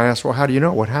 And I asked, well, how do you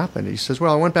know? What happened? He says,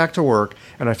 well, I went back to work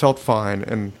and I felt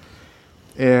fine.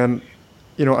 And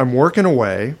I'm working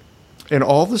away, and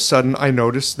all of a sudden I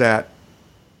noticed that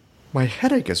my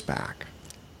headache is back.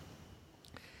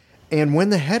 And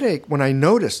when I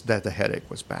noticed that the headache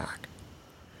was back,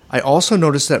 I also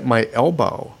noticed that my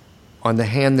elbow on the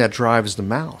hand that drives the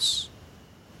mouse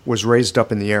was raised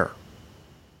up in the air.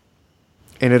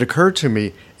 And it occurred to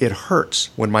me, it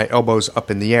hurts when my elbow's up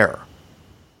in the air.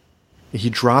 He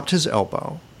dropped his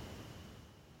elbow,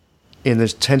 and the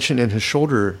tension in his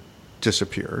shoulder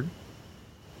disappeared,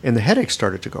 and the headache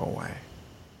started to go away.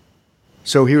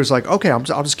 So he was like, okay, I'll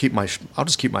just keep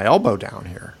my elbow down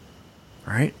here,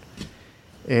 all right?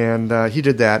 And he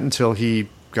did that until he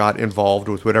got involved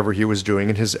with whatever he was doing,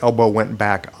 and his elbow went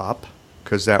back up,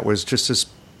 because that was just this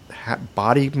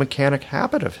body mechanic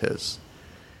habit of his.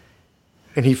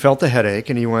 And he felt the headache,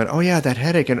 and he went, oh yeah, that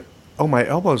headache, and oh, my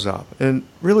elbow's up. And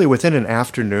really within an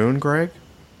afternoon, Greg,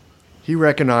 he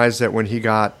recognized that when he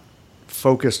got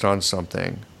focused on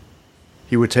something,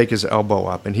 he would take his elbow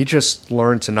up, and he just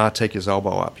learned to not take his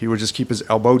elbow up. He would just keep his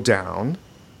elbow down,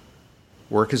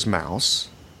 work his mouse,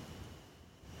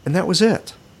 and that was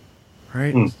it,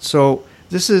 right? So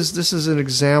this is an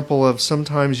example of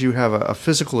sometimes you have a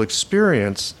physical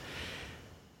experience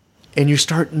and you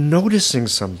start noticing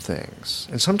some things.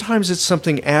 And sometimes it's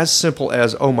something as simple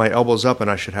as, oh, my elbow's up and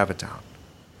I should have it down.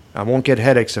 I won't get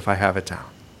headaches if I have it down.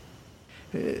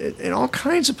 In all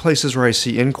kinds of places where I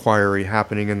see inquiry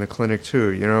happening in the clinic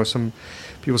too. Some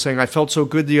people saying, I felt so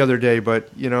good the other day, but,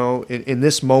 in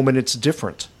this moment it's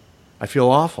different. I feel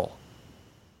awful.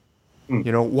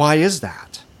 Why is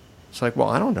that? It's like, well,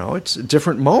 I don't know. It's a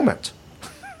different moment.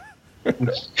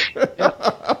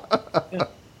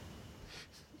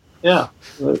 Yeah.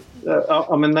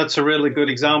 I mean, that's a really good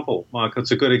example, Mike.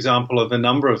 It's a good example of a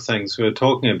number of things we're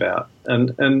talking about.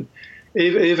 And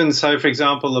even say, for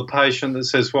example, a patient that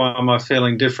says, why am I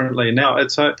feeling differently now?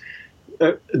 It's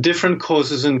different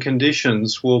causes and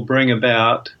conditions will bring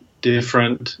about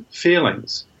different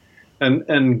feelings.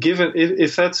 And given,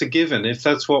 if that's a given, if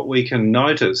that's what we can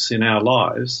notice in our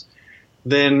lives,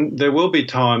 then there will be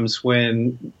times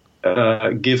when,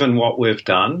 given what we've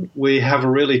done, we have a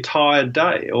really tired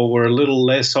day, or we're a little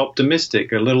less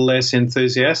optimistic, a little less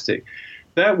enthusiastic.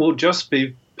 That will just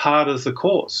be part of the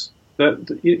course.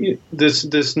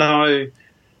 There's no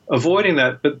avoiding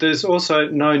that, but there's also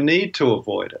no need to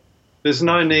avoid it. There's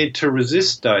no need to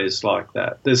resist days like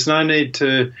that. There's no need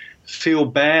to feel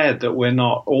bad that we're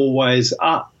not always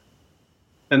up.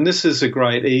 And this is a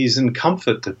great ease and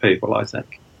comfort to people, I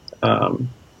think. I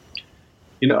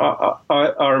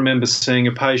remember seeing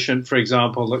a patient, for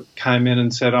example, that came in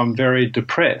and said, I'm very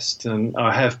depressed, and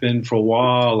I have been for a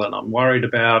while, and I'm worried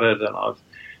about it, and I've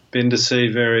been to see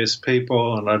various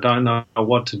people, and I don't know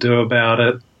what to do about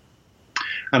it.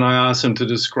 And I asked them to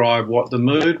describe what the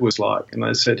mood was like, and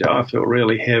they said, yeah, I feel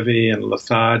really heavy and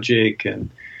lethargic, and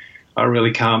I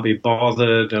really can't be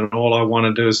bothered, and all I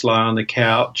want to do is lie on the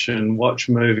couch and watch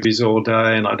movies all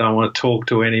day, and I don't want to talk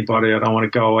to anybody, I don't want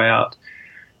to go out.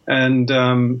 And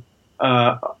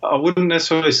I wouldn't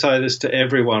necessarily say this to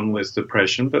everyone with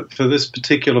depression, but for this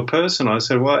particular person, I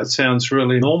said, well, it sounds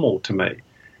really normal to me.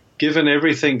 Given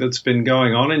everything that's been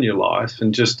going on in your life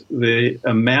and just the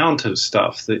amount of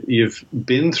stuff that you've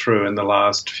been through in the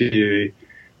last few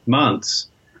months,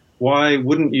 why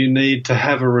wouldn't you need to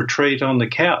have a retreat on the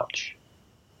couch?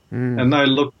 And they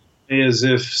looked at me as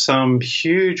if some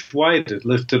huge weight had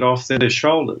lifted off their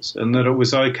shoulders, and that it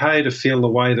was okay to feel the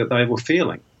way that they were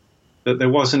feeling, that there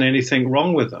wasn't anything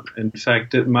wrong with them. In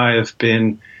fact, it may have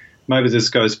been, maybe this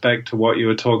goes back to what you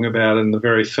were talking about in the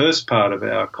very first part of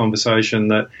our conversation,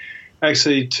 that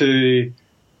actually to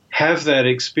have that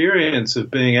experience of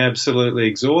being absolutely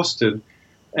exhausted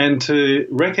and to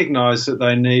recognize that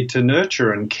they need to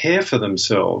nurture and care for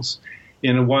themselves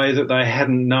in a way that they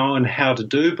hadn't known how to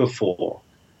do before,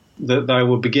 that they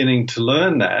were beginning to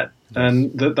learn that,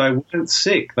 and that they weren't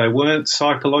sick, they weren't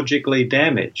psychologically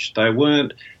damaged, they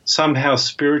weren't somehow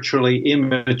spiritually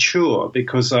immature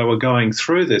because they were going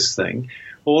through this thing,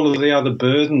 all of the other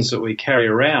burdens that we carry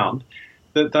around,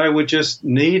 that they were just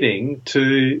needing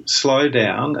to slow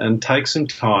down and take some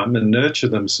time and nurture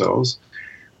themselves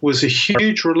was a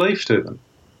huge relief to them.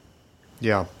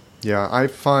 Yeah, I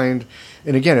find,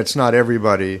 and again, it's not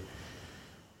everybody,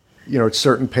 it's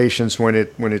certain patients when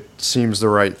it seems the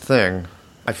right thing.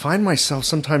 I find myself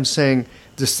sometimes saying,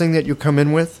 this thing that you come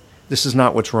in with, this is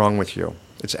not what's wrong with you.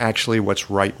 It's actually what's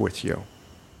right with you.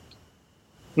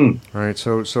 All right,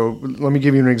 so let me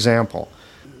give you an example.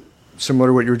 Similar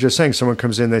to what you were just saying, someone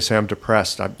comes in, they say, I'm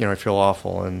depressed, I feel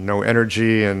awful, and no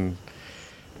energy, and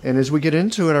as we get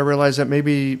into it, I realize that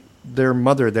maybe their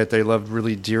mother that they loved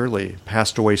really dearly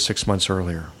passed away 6 months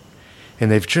earlier,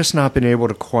 and they've just not been able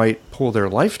to quite pull their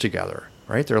life together,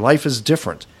 right? Their life is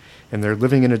different, and they're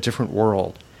living in a different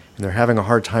world, and they're having a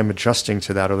hard time adjusting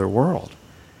to that other world.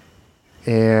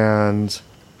 And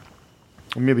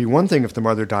maybe one thing if the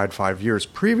mother died 5 years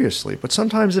previously, but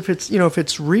sometimes if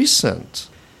it's recent,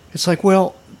 it's like,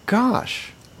 well,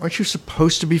 gosh, aren't you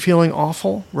supposed to be feeling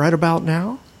awful right about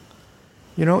now?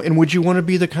 And would you want to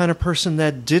be the kind of person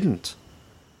that didn't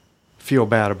feel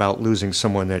bad about losing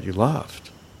someone that you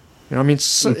loved?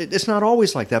 It's not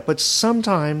always like that, but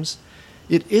sometimes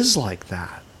it is like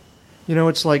that.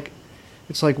 It's like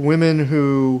women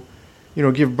who,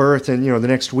 give birth and, the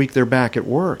next week they're back at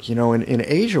work. In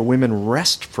Asia, women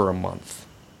rest for a month.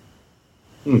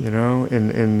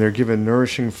 And they're given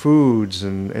nourishing foods,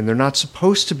 and they're not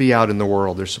supposed to be out in the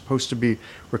world. They're supposed to be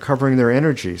recovering their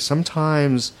energy.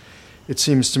 Sometimes it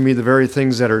seems to me the very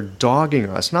things that are dogging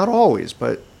us, not always,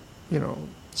 but,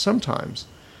 sometimes,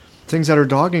 things that are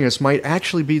dogging us might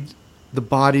actually be the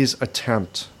body's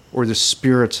attempt or the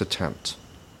spirit's attempt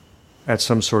at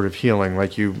some sort of healing,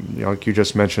 like you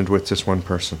just mentioned with this one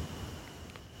person.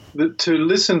 To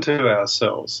listen to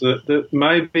ourselves, that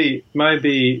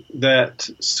maybe that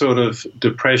sort of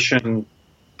depression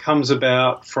comes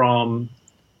about from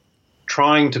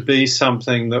trying to be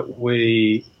something that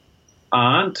we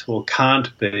aren't or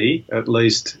can't be, at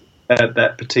least at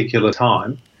that particular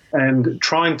time, and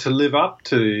trying to live up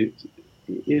to,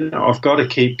 I've got to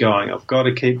keep going, I've got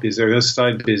to keep busy, I've got to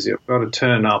stay busy, I've got to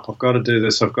turn up, I've got to do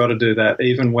this, I've got to do that,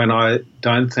 even when I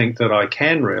don't think that I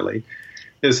can really.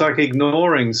 It's like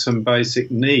ignoring some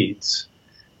basic needs,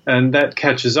 and that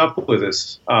catches up with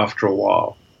us after a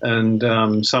while.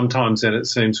 And sometimes then it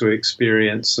seems we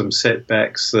experience some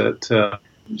setbacks that,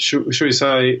 should we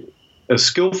say, a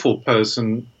skillful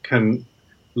person can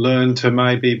learn to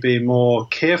maybe be more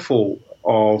careful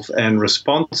of and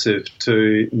responsive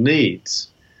to needs,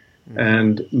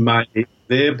 and may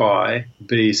thereby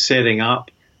be setting up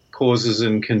causes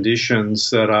and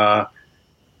conditions that are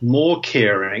more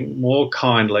caring, more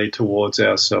kindly towards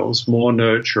ourselves, more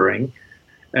nurturing,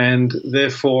 and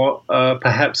therefore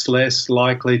perhaps less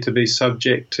likely to be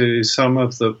subject to some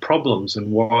of the problems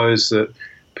and woes that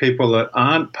people that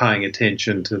aren't paying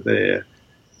attention to their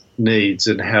needs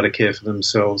and how to care for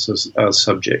themselves are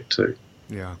subject to.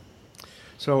 Yeah.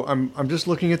 So I'm just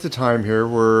looking at the time here.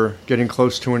 We're getting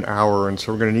close to an hour, and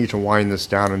so we're going to need to wind this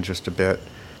down in just a bit.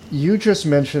 You just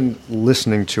mentioned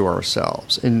listening to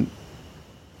ourselves, and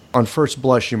on first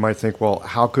blush, you might think, well,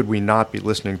 how could we not be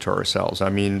listening to ourselves? I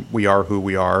mean, we are who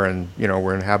we are, and,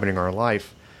 we're inhabiting our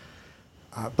life.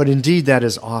 But indeed, that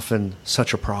is often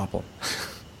such a problem.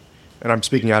 And I'm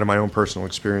speaking out of my own personal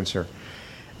experience here.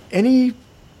 Any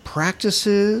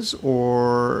practices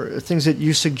or things that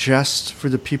you suggest for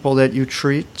the people that you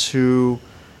treat to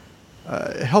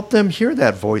help them hear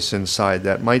that voice inside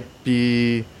that might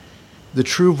be the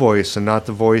true voice and not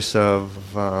the voice of,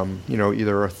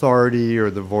 either authority or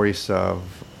the voice of,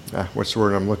 what's the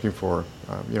word I'm looking for?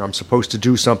 I'm supposed to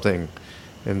do something,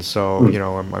 and so,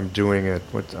 I'm doing it.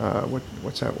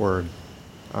 What's that word?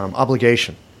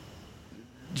 Obligation.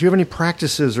 Do you have any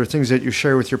practices or things that you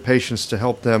share with your patients to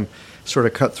help them sort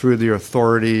of cut through the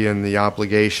authority and the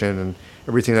obligation and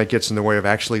everything that gets in the way of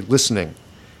actually listening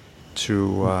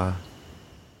to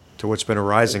what's been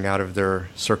arising out of their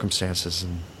circumstances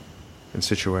and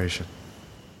situation?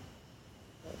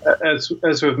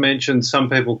 As we've mentioned, some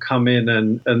people come in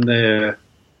and they're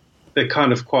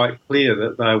kind of quite clear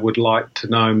that they would like to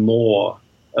know more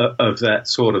of that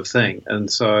sort of thing.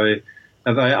 And so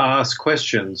they ask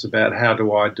questions about how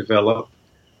do I develop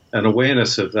an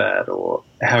awareness of that, or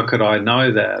how could I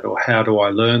know that, or how do I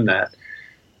learn that?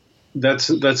 That's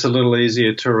a little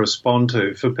easier to respond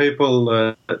to. For people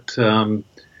that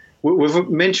we've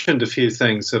mentioned a few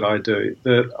things that I do,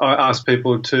 that I ask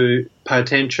people to pay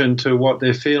attention to what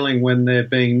they're feeling when they're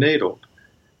being needled.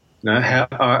 How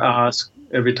I ask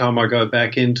every time I go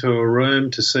back into a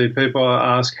room to see people,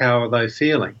 I ask, how are they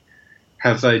feeling?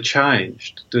 Have they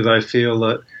changed? Do they feel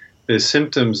that their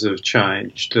symptoms have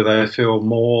changed? Do they feel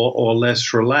more or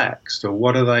less relaxed? Or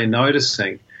what are they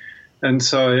noticing? And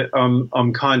so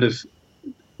I'm kind of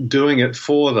doing it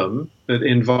for them, but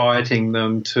inviting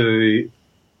them to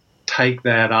take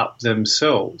that up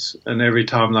themselves. And every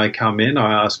time they come in,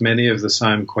 I ask many of the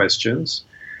same questions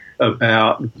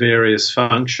about various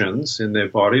functions in their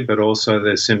body, but also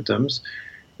their symptoms.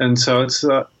 And so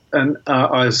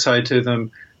I say to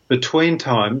them, between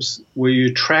times, will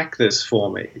you track this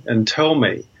for me and tell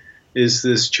me, is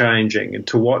this changing, and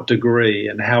to what degree,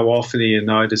 and how often are you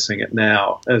noticing it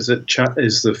now? Is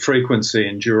the frequency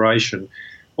and duration,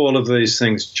 all of these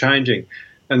things changing?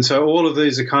 And so all of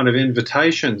these are kind of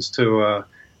invitations to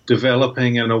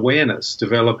developing an awareness,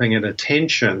 developing an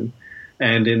attention,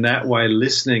 and in that way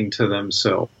listening to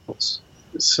themselves.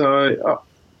 So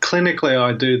clinically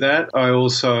I do that. I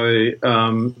also,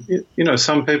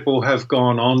 some people have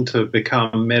gone on to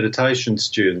become meditation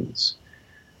students.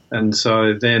 And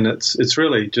so then it's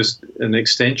really just an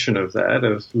extension of that,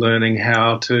 of learning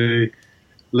how to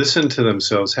listen to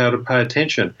themselves, how to pay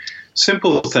attention.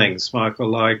 Simple things, Michael,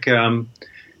 like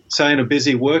say in a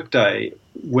busy workday,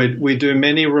 we do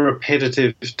many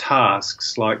repetitive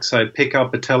tasks, like, say, pick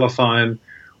up a telephone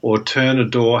or turn a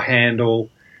door handle.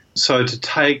 So to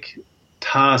take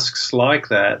tasks like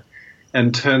that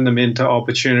and turn them into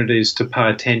opportunities to pay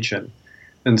attention.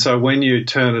 And so when you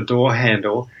turn a door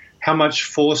handle, how much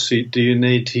force do you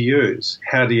need to use?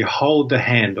 How do you hold the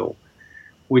handle?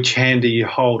 Which hand do you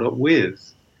hold it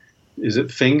with? Is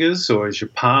it fingers, or is your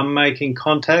palm making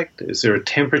contact? Is there a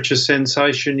temperature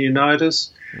sensation you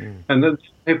notice? And then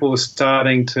people are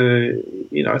starting to,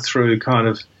 through kind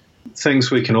of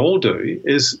things we can all do,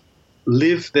 is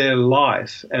live their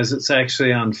life as it's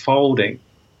actually unfolding,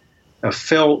 a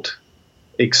felt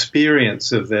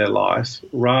experience of their life,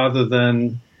 rather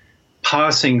than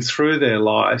passing through their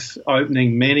life,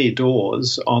 opening many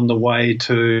doors on the way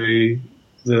to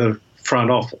the front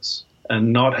office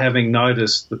and not having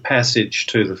noticed the passage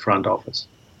to the front office.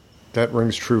 That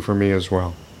rings true for me as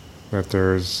well. That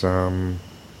there's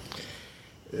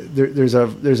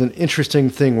an interesting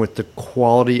thing with the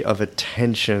quality of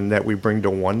attention that we bring to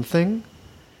one thing.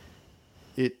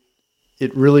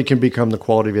 It really can become the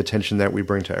quality of attention that we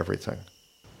bring to everything.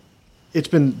 It's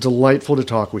been delightful to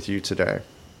talk with you today.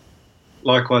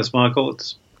 Likewise, Michael.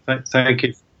 Thank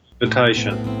you for the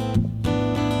invitation.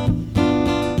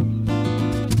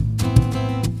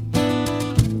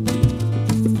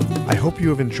 I hope you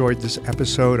have enjoyed this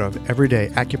episode of Everyday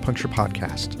Acupuncture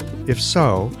Podcast. If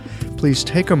so, please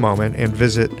take a moment and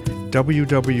visit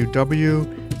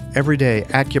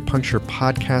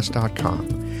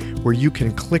www.everydayacupuncturepodcast.com, where you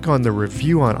can click on the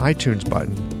review on iTunes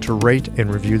button to rate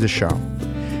and review the show.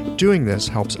 Doing this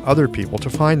helps other people to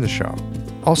find the show.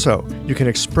 Also, you can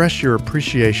express your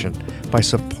appreciation by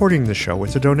supporting the show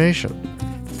with a donation.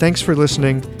 Thanks for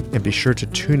listening, and be sure to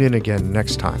tune in again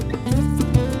next time.